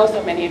 and I know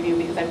so many of you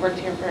because I've worked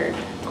here for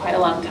quite a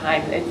long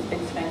time.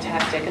 It's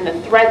fantastic. And the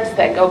threads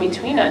that go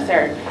between us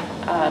are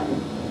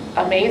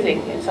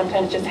amazing, and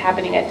sometimes just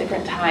happening at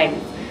different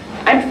times.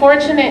 I'm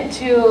fortunate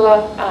to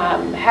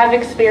have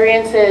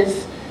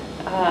experiences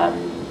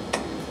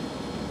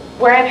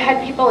where I've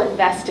had people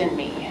invest in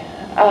me.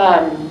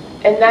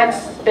 And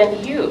that's been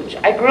huge.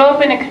 I grew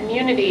up in a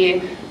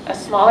community, a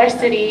smaller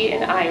city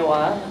in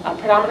Iowa, a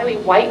predominantly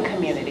white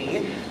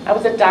community. I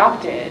was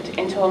adopted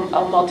into a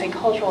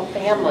multicultural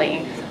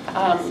family.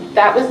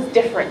 That was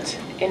different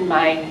in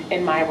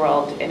my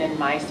world and in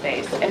my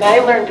space. And I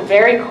learned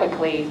very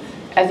quickly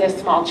as a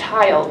small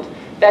child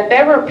that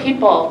there were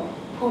people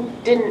who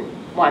didn't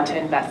want to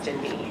invest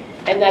in me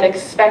and that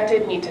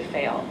expected me to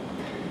fail.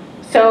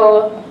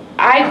 So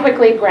I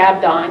quickly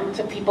grabbed on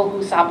to people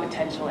who saw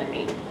potential in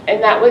me,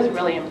 and that was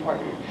really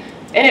important.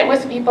 And it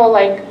was people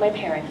like my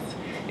parents.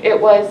 It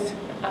was,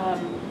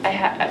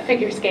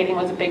 figure skating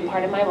was a big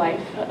part of my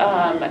life.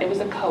 It was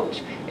a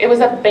coach. It was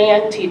a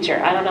band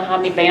teacher. I don't know how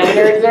many band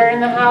nerds are in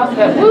the house,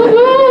 but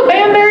woo-hoo,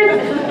 band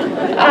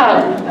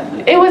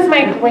nerds! It was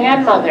my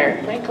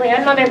grandmother. My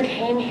grandmother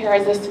came here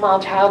as a small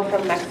child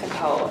from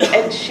Mexico,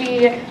 and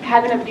she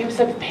had an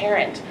abusive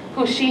parent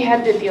who she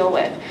had to deal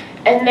with.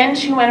 And then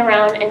she went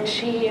around and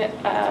she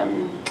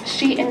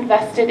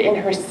invested in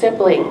her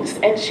siblings,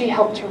 and she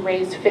helped to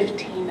raise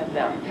 15 of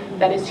them.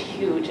 That is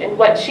huge. And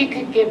what she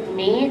could give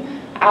me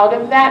out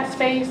of that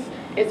space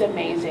is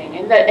amazing.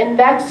 And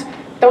that's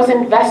those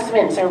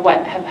investments are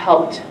what have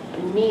helped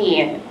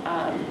me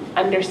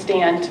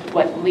understand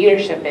what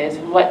leadership is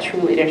and what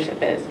true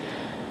leadership is.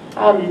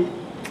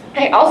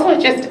 I also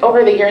just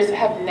over the years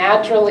have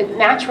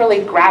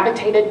naturally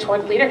gravitated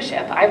toward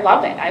leadership. I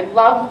love it. I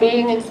love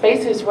being in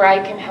spaces where I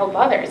can help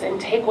others and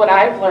take what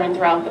I've learned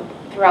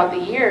throughout the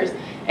years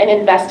and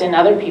invest in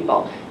other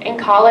people. In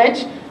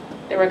college,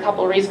 there were a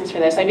couple of reasons for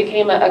this. I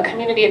became a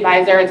community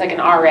advisor. It's like an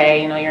RA,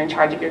 you know, you're in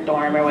charge of your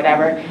dorm or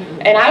whatever.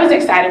 And I was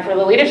excited for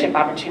the leadership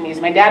opportunities.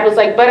 My dad was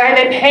like, but are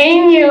they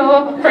paying you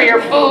for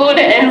your food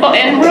and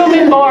room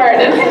and board?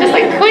 And I'm just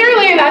like,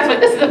 clearly that's what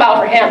this is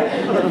about for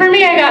him. For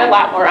me, I got a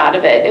lot more out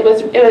of it. It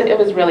was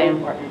really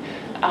important.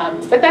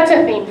 But that's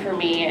a theme for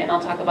me, and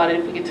I'll talk about it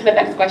if we get to the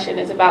next question,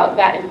 is about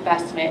that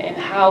investment and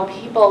how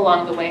people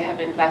along the way have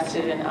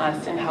invested in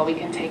us and how we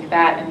can take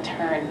that and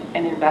turn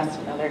and invest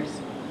in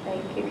others.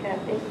 Thank you,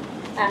 Kathy.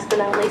 Last but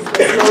not least,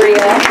 Ms.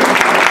 Maria.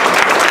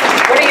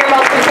 What are your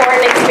most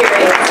important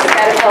experiences that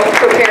have helped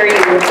prepare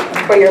you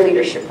for your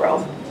leadership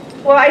role?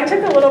 Well, I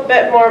took a little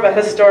bit more of a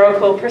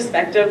historical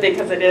perspective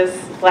because it is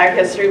Black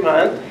History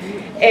Month.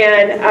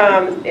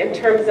 And in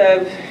terms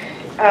of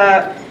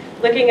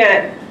looking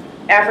at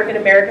African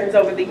Americans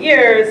over the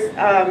years,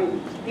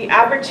 the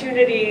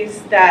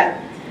opportunities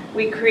that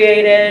we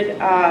created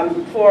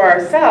for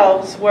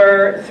ourselves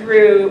were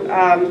through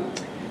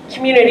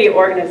community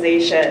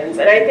organizations.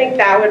 And I think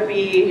that would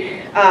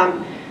be,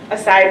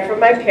 aside from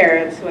my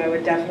parents, who I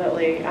would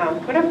definitely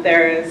put up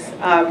there as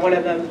one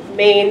of the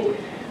main,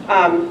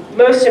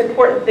 most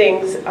important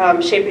things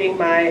shaping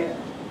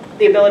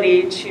the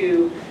ability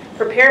to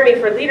prepare me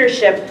for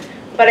leadership.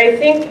 But I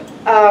think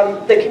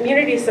the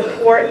community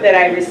support that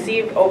I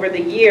received over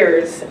the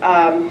years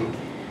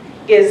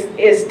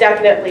is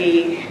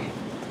definitely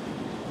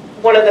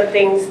one of the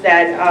things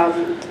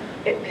that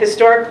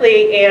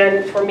historically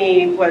and for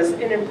me was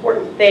an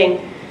important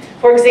thing.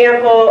 For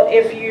example,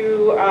 if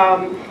you,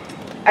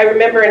 I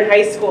remember in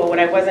high school when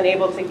I wasn't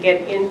able to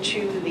get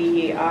into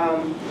the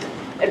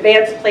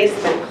advanced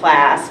placement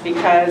class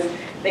because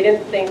they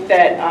didn't think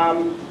that,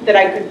 that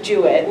I could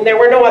do it. And there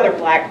were no other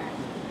Black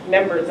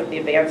members of the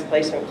advanced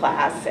placement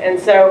class. And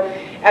so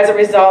as a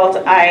result,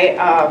 I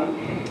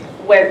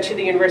went to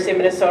the University of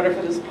Minnesota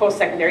for this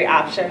post-secondary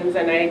options,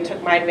 and I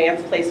took my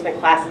advanced placement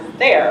classes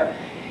there.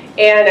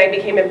 And I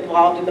became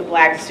involved in the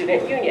Black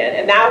Student Union,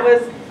 and that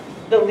was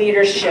the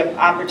leadership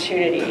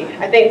opportunity.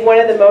 I think one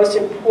of the most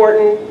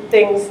important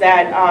things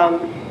that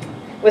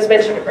was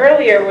mentioned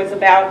earlier was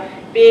about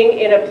being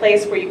in a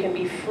place where you can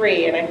be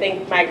free, and I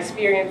think my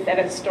experience at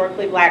a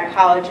historically Black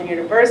college and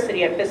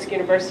university, at Fisk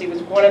University,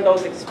 was one of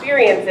those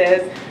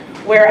experiences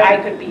where I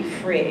could be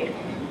free.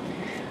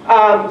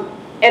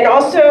 And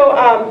also,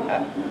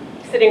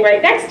 sitting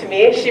right next to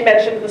me, she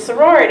mentioned the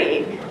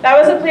sorority. That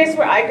was a place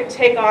where I could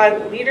take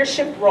on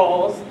leadership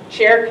roles,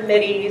 chair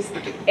committees,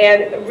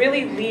 and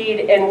really lead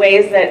in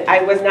ways that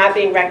I was not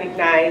being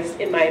recognized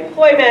in my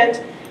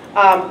employment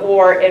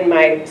or in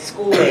my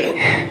schooling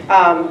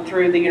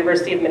through the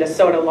University of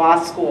Minnesota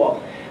Law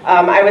School.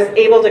 I was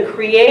able to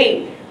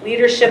create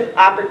leadership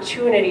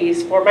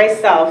opportunities for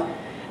myself,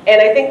 and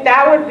I think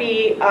that would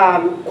be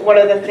one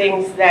of the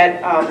things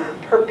that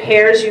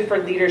prepares you for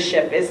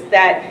leadership, is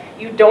that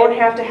you don't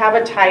have to have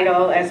a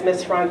title, as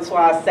Ms.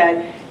 Francois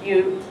said.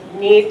 You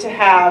need to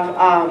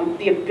have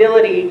the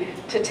ability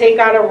to take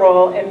on a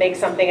role and make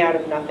something out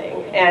of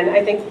nothing. And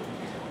I think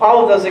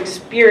all of those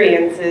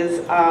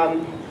experiences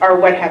are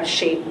what have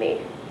shaped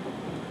me.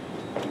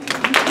 Thank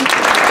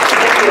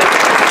you.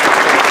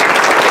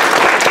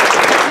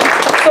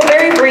 So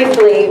very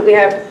briefly, we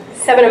have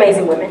 7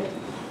 amazing women.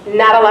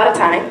 Not a lot of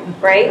time,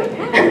 right?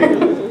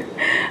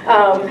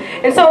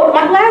 And so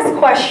my last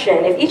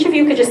question, if each of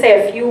you could just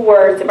say a few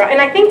words about, and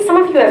I think some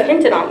of you have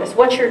hinted on this,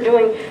 what you're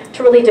doing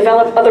to really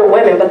develop other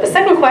women. But the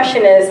second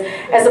question is,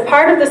 as a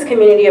part of this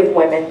community of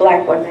women,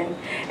 Black women,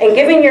 and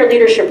given your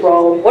leadership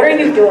role, what are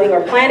you doing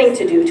or planning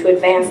to do to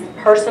advance the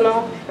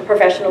personal and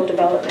professional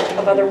development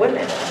of other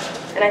women?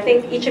 And I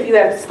think each of you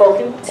have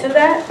spoken to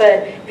that,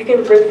 but if you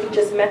can briefly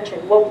just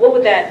mention, what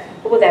would that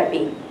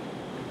be?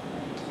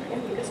 Yeah,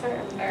 you can start.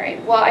 All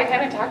right, well, I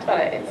kind of talked about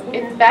it. It's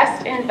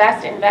invest,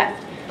 invest,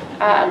 invest.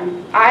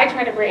 I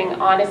try to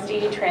bring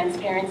honesty,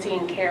 transparency,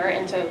 and care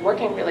into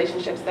working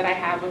relationships that I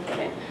have with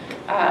women.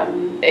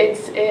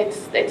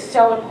 It's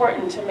so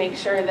important to make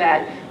sure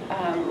that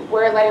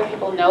we're letting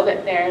people know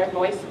that their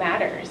voice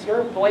matters.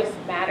 Your voice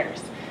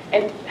matters.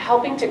 And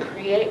helping to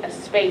create a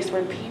space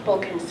where people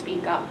can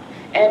speak up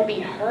and be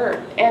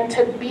heard, and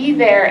to be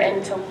there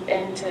and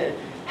to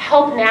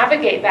help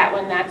navigate that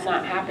when that's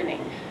not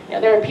happening. You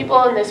know, there are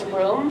people in this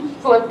room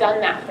who have done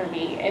that for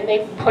me, and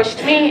they've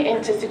pushed me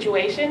into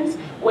situations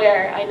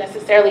where I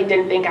necessarily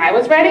didn't think I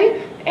was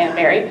ready, and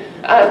married,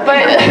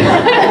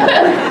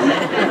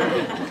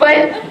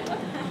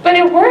 but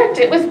it worked.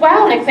 It was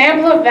well. An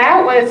example of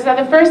that was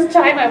the first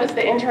time I was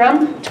the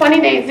interim,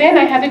 20 days in,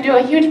 I had to do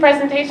a huge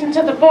presentation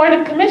to the Board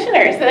of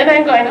Commissioners. And then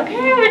I'm going, okay,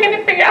 we're going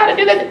to figure out how to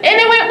do this. And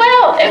it went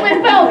well. It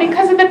went well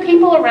because of the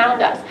people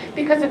around us,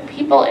 because of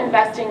people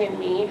investing in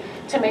me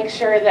to make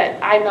sure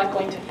that I'm not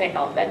going to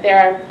fail, that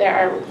there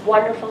are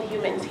wonderful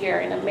humans here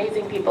and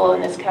amazing people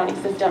in this county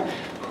system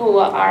who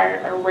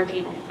are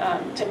working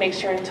to make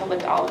sure and to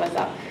lift all of us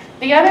up.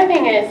 The other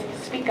thing is,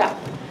 speak up.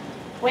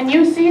 When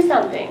you see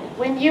something,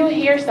 when you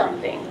hear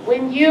something,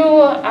 when you're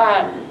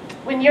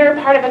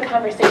a part of a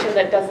conversation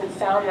that doesn't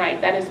sound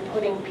right, that is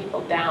putting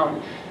people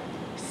down,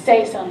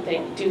 say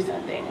something, do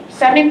something.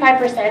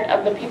 75%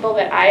 of the people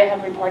that I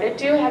have reported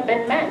to have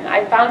been men.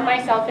 I found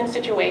myself in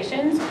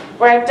situations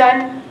where I've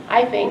done,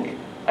 I think,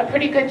 a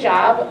pretty good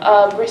job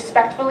of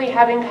respectfully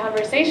having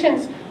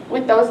conversations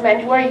with those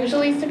men who are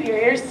usually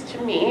superiors to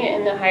me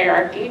in the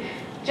hierarchy,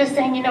 just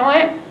saying, you know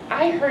what,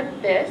 I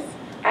heard this.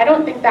 I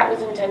don't think that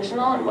was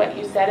intentional in what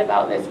you said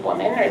about this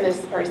woman or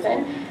this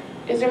person.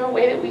 Is there a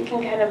way that we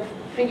can kind of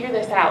figure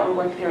this out and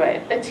work through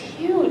it? That's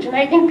huge, and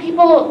I think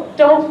people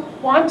don't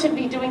want to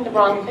be doing the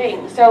wrong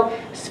thing. So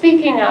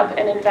speaking up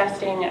and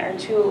investing are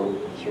two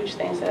huge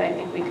things that I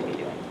think we could be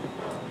doing.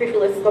 Briefly,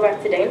 let's go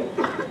back to Dane.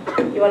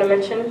 You want to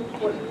mention?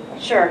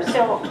 Sure.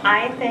 So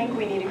I think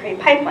we need to create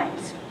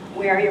pipelines.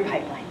 Where are your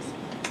pipelines?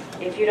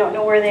 If you don't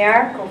know where they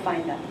are, go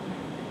find them.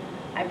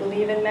 I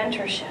believe in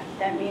mentorship.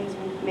 That means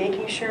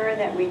making sure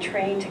that we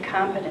train to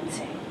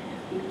competency.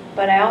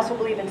 But I also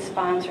believe in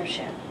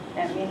sponsorship.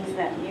 That means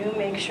that you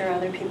make sure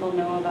other people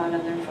know about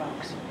other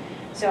folks.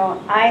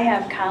 So I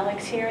have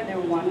colleagues here, they're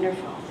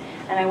wonderful.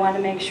 And I want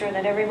to make sure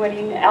that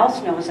everybody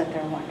else knows that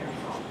they're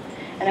wonderful.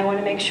 And I want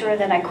to make sure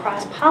that I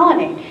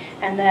cross-pollinate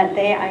and that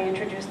I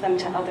introduce them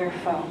to other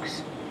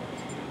folks.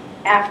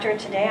 After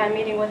today, I'm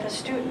meeting with a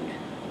student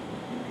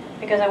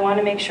because I want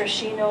to make sure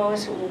she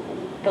knows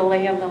the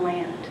lay of the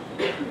land.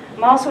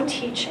 I'm also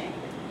teaching,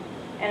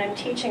 and I'm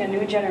teaching a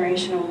new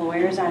generation of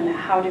lawyers on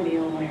how to be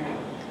a lawyer.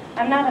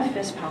 I'm not a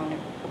fist pounder.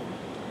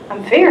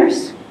 I'm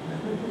fierce.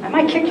 I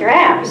might kick your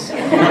ass.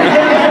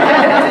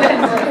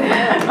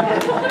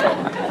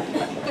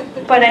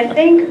 But I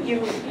think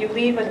you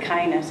lead with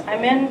kindness.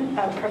 I'm in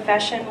a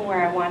profession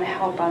where I want to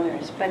help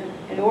others, but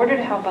in order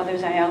to help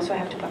others, I also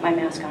have to put my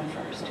mask on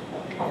first.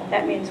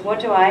 That means, what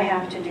do I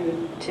have to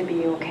do to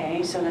be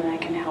okay so that I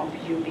can help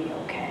you be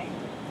okay?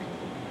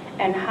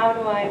 And how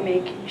do I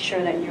make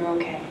sure that you're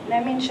okay? And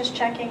that means just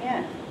checking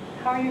in.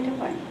 How are you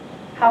doing?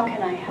 How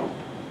can I help?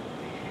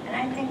 And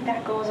I think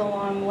that goes a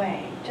long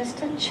way. Just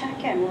to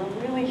check in. We're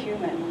really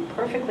human. We're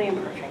perfectly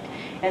imperfect,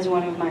 as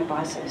one of my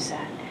bosses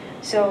said.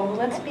 So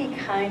let's be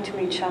kind to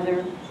each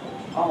other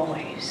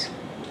always.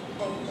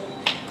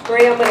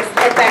 Maria, I'm going to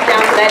head back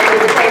down to that end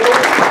of the table.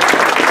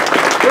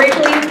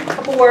 Briefly, a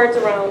couple words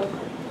around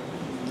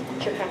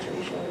what your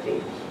contribution would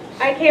be.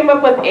 I came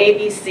up with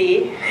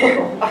ABC.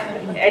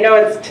 I know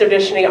it's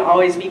traditionally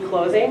always be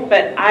closing,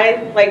 but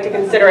I like to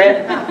consider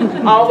it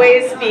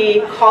always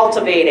be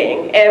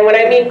cultivating. And when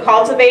I mean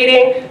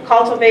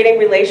cultivating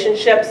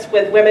relationships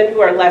with women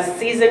who are less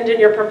seasoned in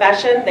your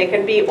profession. They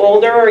can be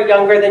older or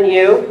younger than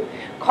you.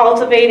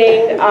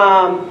 Cultivating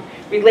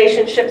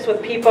relationships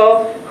with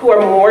people who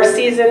are more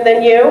seasoned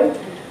than you.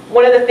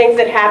 One of the things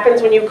that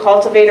happens when you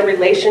cultivate a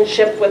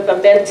relationship with a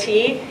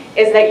mentee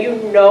is that you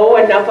know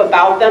enough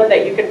about them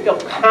that you can feel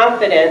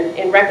confident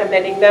in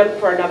recommending them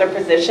for another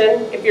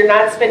position. If you're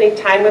not spending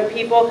time with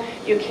people,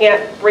 you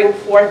can't bring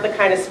forth the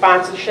kind of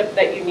sponsorship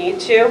that you need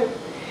to.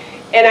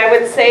 And I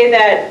would say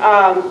that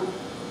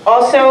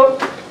also,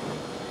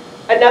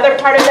 another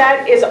part of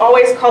that is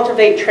always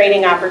cultivate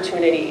training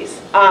opportunities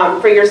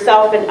for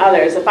yourself and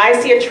others. If I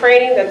see a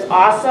training that's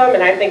awesome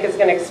and I think it's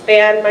going to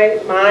expand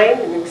my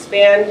mind and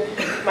expand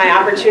my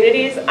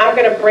opportunities, I'm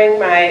going to bring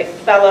my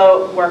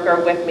fellow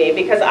worker with me,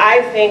 because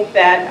I think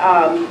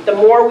that the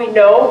more we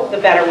know, the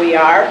better we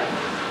are,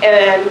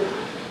 and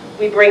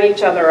we bring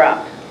each other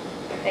up.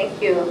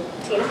 Thank you.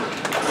 Tina.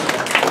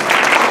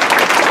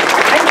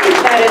 I think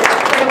that it's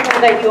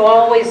critical that you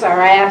always are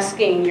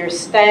asking your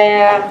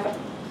staff,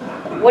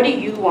 what do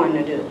you want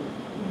to do?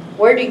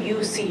 Where do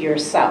you see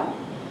yourself?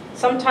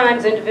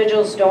 Sometimes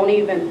individuals don't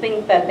even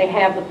think that they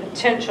have the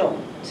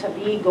potential to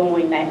be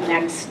going that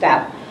next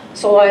step.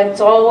 So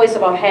it's always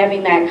about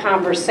having that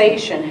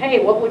conversation.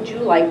 Hey, what would you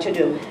like to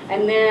do?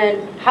 And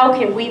then how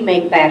can we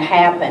make that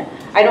happen?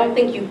 I don't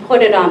think you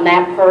put it on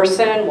that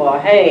person, well,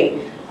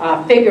 hey,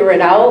 figure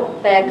it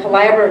out. That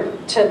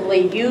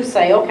collaboratively you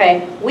say,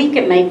 okay, we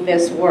can make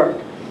this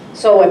work.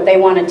 So if they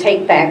want to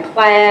take that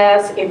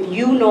class, if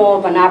you know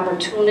of an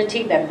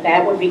opportunity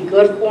that would be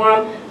good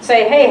for them,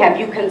 say, hey, have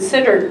you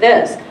considered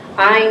this?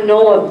 I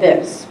know of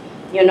this.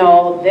 You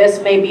know, this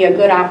may be a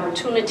good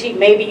opportunity.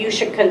 Maybe you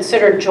should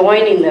consider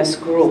joining this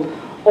group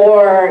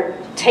or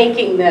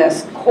taking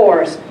this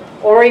course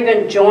or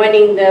even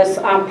joining this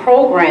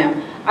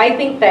program. I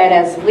think that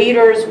as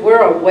leaders,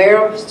 we're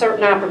aware of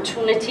certain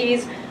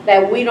opportunities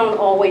that we don't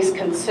always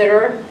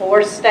consider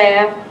for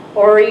staff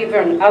or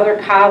even other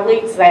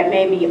colleagues that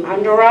may be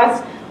under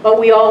us, but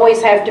we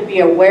always have to be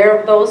aware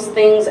of those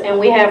things, and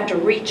we have to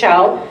reach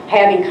out,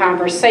 having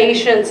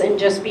conversations and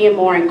just being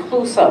more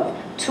inclusive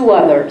to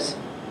others.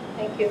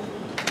 Thank you.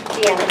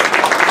 Deanna.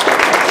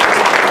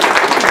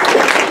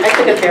 I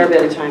took a fair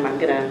bit of time. I'm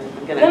gonna.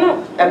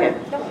 No. Okay.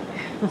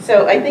 No.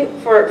 So I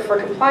think for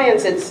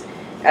compliance, it's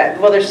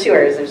well, there's two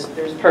areas.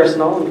 There's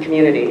personal and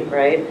community,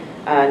 right?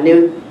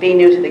 Being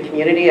new to the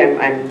community,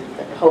 I'm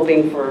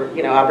hoping for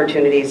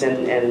opportunities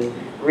and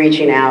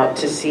reaching out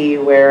to see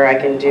where I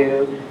can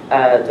do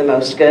the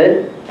most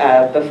good.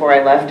 Before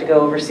I left to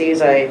go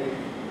overseas, I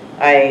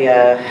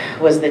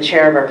was the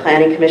chair of our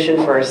planning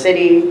commission for our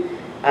city.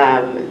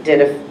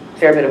 Did a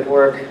fair bit of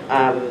work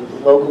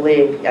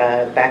locally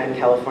back in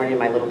California,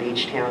 my little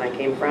beach town I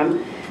came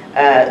from.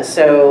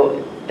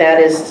 So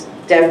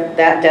that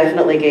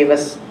definitely gave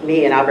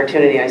me an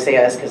opportunity. I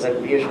say us because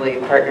I'm usually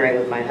partnering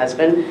with my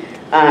husband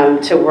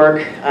to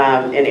work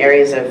in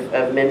areas of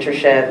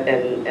mentorship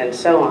and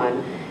so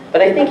on.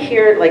 But I think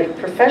here, like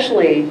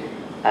professionally,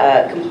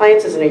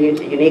 compliance is in a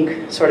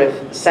unique sort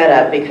of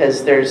setup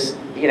because there's,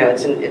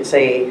 it's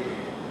a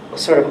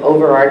sort of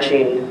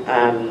overarching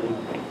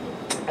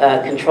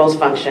controls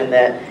function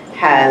that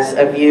has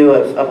a view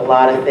of a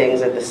lot of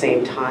things at the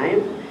same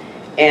time.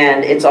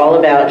 And it's all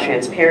about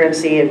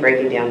transparency and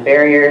breaking down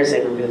barriers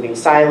and removing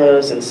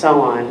silos and so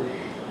on.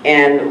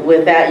 And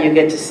with that, you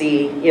get to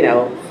see,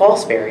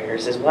 false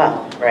barriers as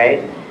well,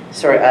 right?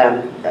 So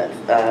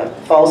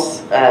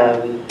false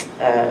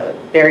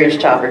barriers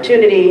to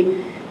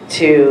opportunity,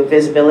 to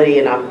visibility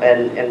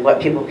and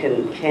what people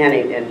can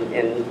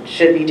and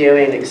should be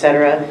doing, et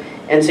cetera.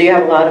 And so you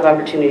have a lot of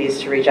opportunities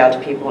to reach out to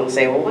people and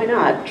say, well, why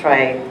not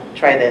try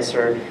this?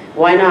 Or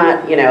why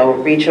not,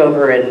 reach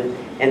over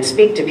and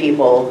speak to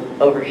people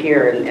over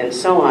here and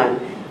so on.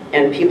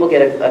 And people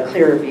get a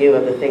clearer view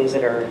of the things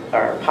that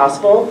are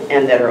possible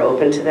and that are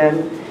open to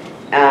them.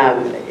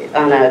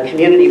 On a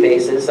community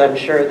basis, I'm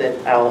sure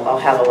that I'll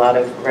have a lot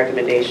of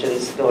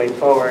recommendations going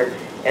forward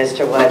as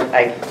to what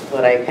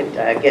I could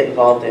get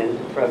involved in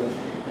from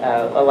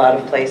a lot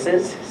of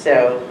places.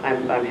 So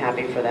I'm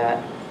happy for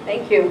that.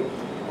 Thank you.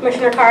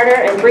 Commissioner Carter,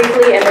 and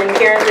briefly, and then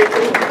Karen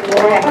briefly.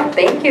 Yeah,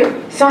 thank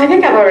you. So I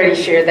think I've already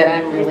shared that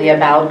I'm really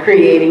about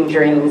creating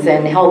dreams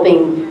and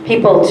helping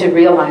people to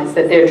realize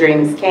that their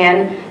dreams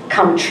can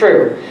come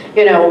true.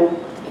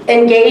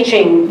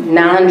 Engaging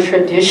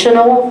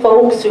non-traditional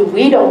folks who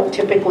we don't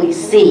typically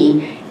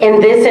see in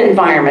this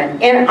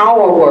environment, in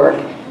our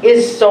work,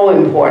 is so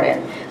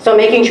important. So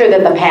making sure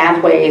that the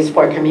pathways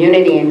for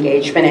community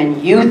engagement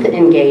and youth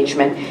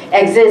engagement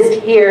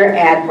exist here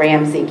at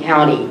Ramsey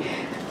County.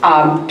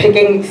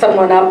 Picking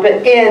someone up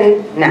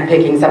not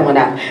picking someone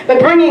up, but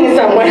bringing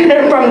someone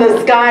from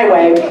the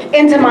Skyway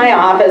into my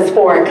office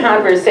for a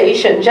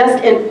conversation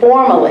just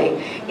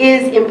informally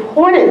is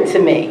important to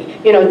me.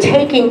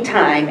 Taking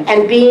time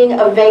and being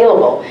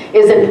available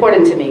is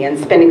important to me, and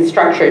spending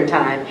structured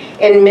time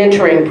in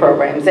mentoring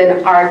programs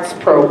and arts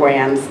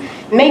programs,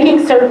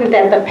 making certain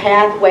that the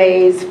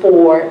pathways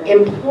for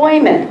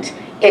employment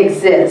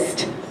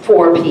exist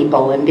for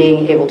people and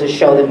being able to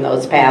show them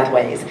those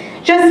pathways.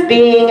 Just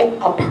being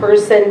a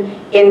person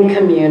in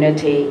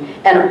community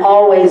and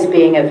always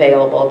being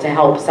available to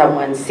help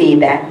someone see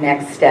that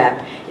next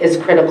step is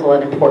critical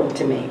and important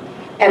to me.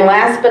 And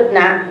last but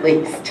not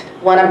least,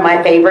 one of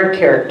my favorite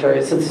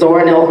characters,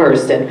 Zora Neale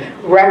Hurston,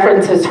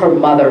 references her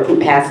mother who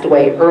passed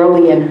away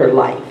early in her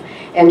life.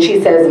 And she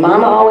says,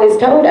 Mama always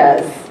told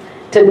us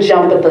to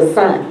jump at the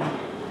sun.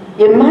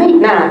 You might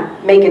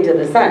not make it to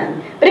the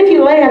sun, but if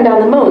you land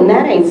on the moon,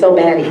 that ain't so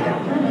bad either.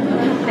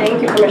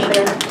 Thank you,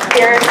 Commissioner.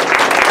 Karen?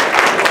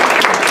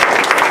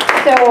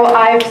 So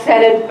I've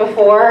said it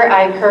before,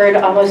 I've heard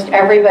almost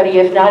everybody,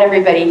 if not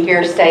everybody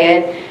here say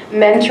it,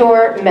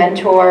 mentor,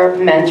 mentor,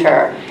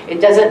 mentor.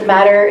 It doesn't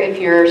matter if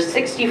you're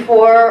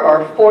 64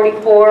 or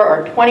 44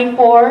 or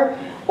 24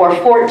 or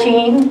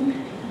 14.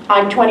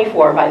 I'm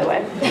 24, by the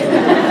way.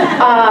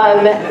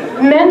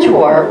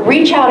 Mentor,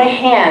 reach out a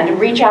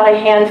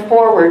hand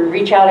forward,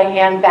 reach out a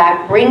hand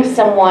back, bring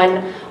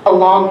someone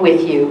along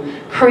with you.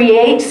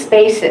 Create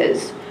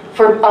spaces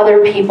for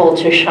other people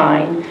to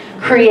shine.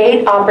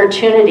 Create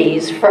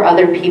opportunities for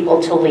other people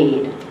to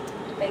lead.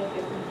 Thank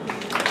you.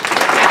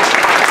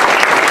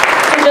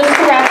 So just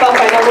to wrap up,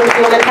 I know we're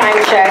doing a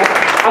time check.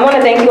 I want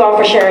to thank you all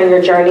for sharing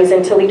your journeys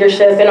into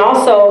leadership and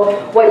also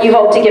what you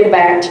hope to give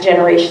back to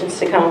generations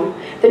to come.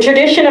 The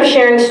tradition of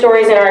sharing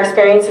stories and our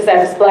experiences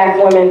as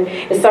Black women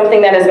is something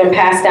that has been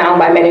passed down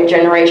by many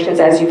generations,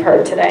 as you've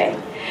heard today.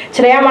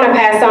 Today I want to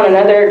pass down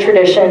another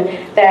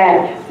tradition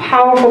that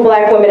powerful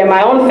Black women in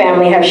my own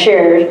family have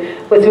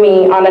shared with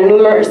me on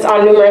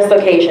numerous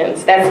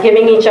occasions. That's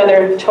giving each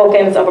other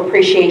tokens of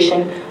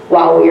appreciation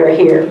while we are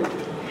here.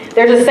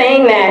 There's a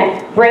saying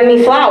that, bring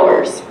me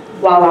flowers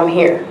while I'm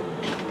here,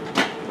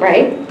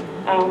 right?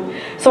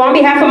 So on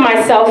behalf of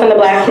myself and the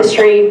Black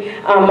History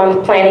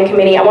Month Planning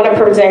Committee, I want to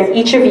present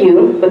each of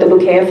you with a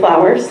bouquet of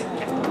flowers.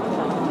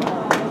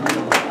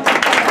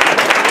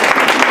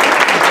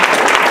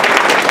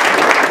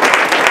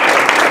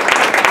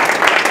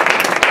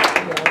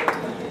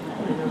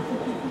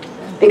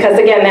 Because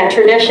again, that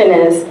tradition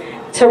is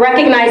to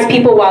recognize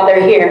people while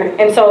they're here.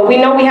 And so we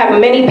know we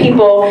have many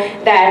people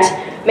that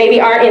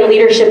maybe aren't in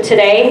leadership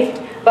today,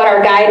 but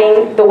are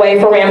guiding the way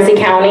for Ramsey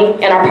County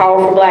and our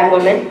powerful Black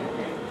women.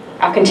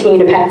 I'll continue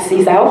to pass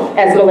these out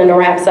as Melinda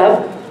wraps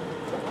up.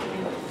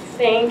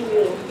 Thank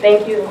you,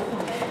 thank you.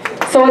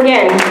 So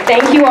again,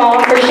 thank you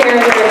all for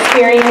sharing your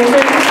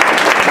experiences.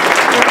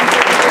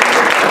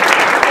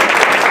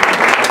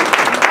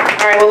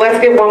 All right, well,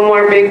 let's give one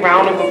more big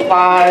round of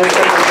applause to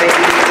the ladies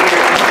here.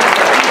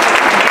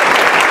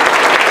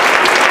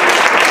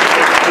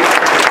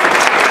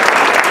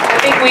 I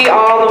think we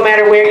all, no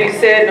matter where you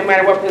sit, no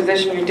matter what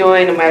position you're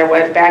doing, no matter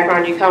what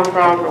background you come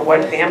from or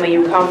what family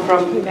you come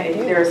from,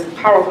 there's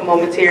powerful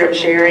moments here of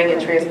sharing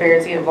and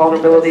transparency and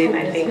vulnerability, and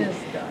I think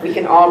we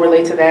can all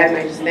relate to that, and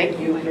I just thank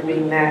you for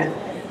being that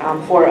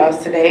for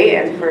us today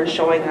and for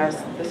showing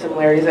us the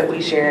similarities that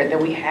we share, that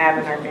we have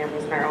in our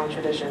families and our own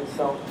traditions.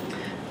 So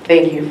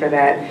thank you for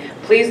that.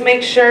 Please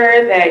make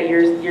sure that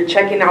you're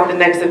checking out the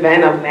next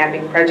event of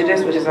Mapping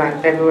Prejudice, which is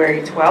on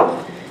February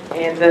 12th,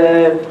 and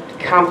the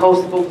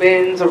compostable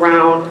bins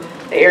around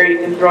the area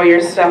you can throw your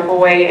stuff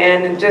away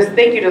in. And just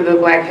thank you to the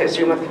Black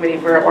History Month Committee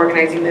for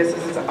organizing this.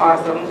 This is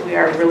awesome. We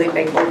are really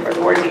thankful for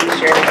the work that you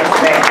shared with us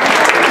today.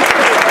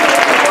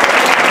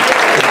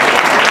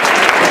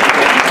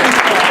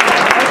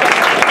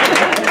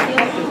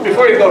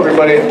 Before you go,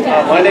 everybody,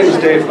 my name is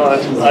Dave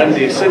Hunt. I'm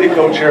the city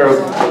co-chair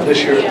of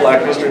this year's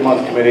Black History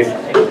Month Committee.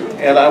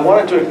 And I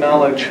wanted to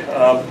acknowledge,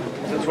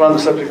 since we're on the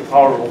subject of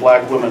powerful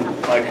Black women,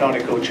 my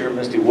county co-chair,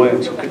 Misty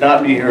Williams, who could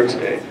not be here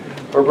today.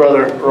 Her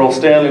brother, Earl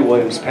Stanley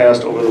Williams,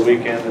 passed over the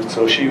weekend, and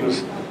so she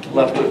was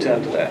left to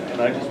attend to that. And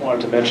I just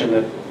wanted to mention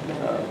that,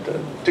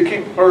 to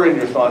keep her in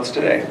your thoughts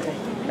today.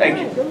 Thank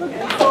you.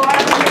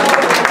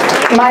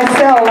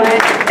 Myself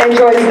and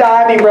Joyce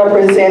Darby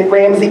represent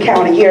Ramsey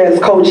County here as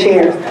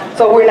co-chairs.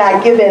 So we're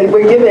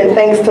giving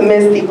thanks to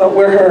Misty, but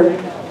we're her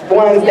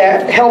ones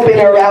that helping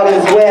her out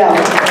as well.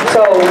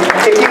 So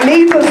if you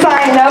need to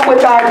sign up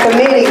with our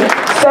committee,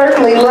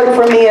 certainly look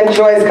for me and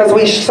Joyce, because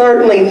we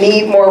certainly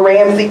need more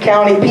Ramsey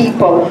County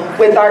people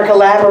with our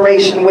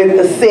collaboration with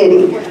the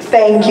city.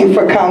 Thank you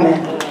for coming.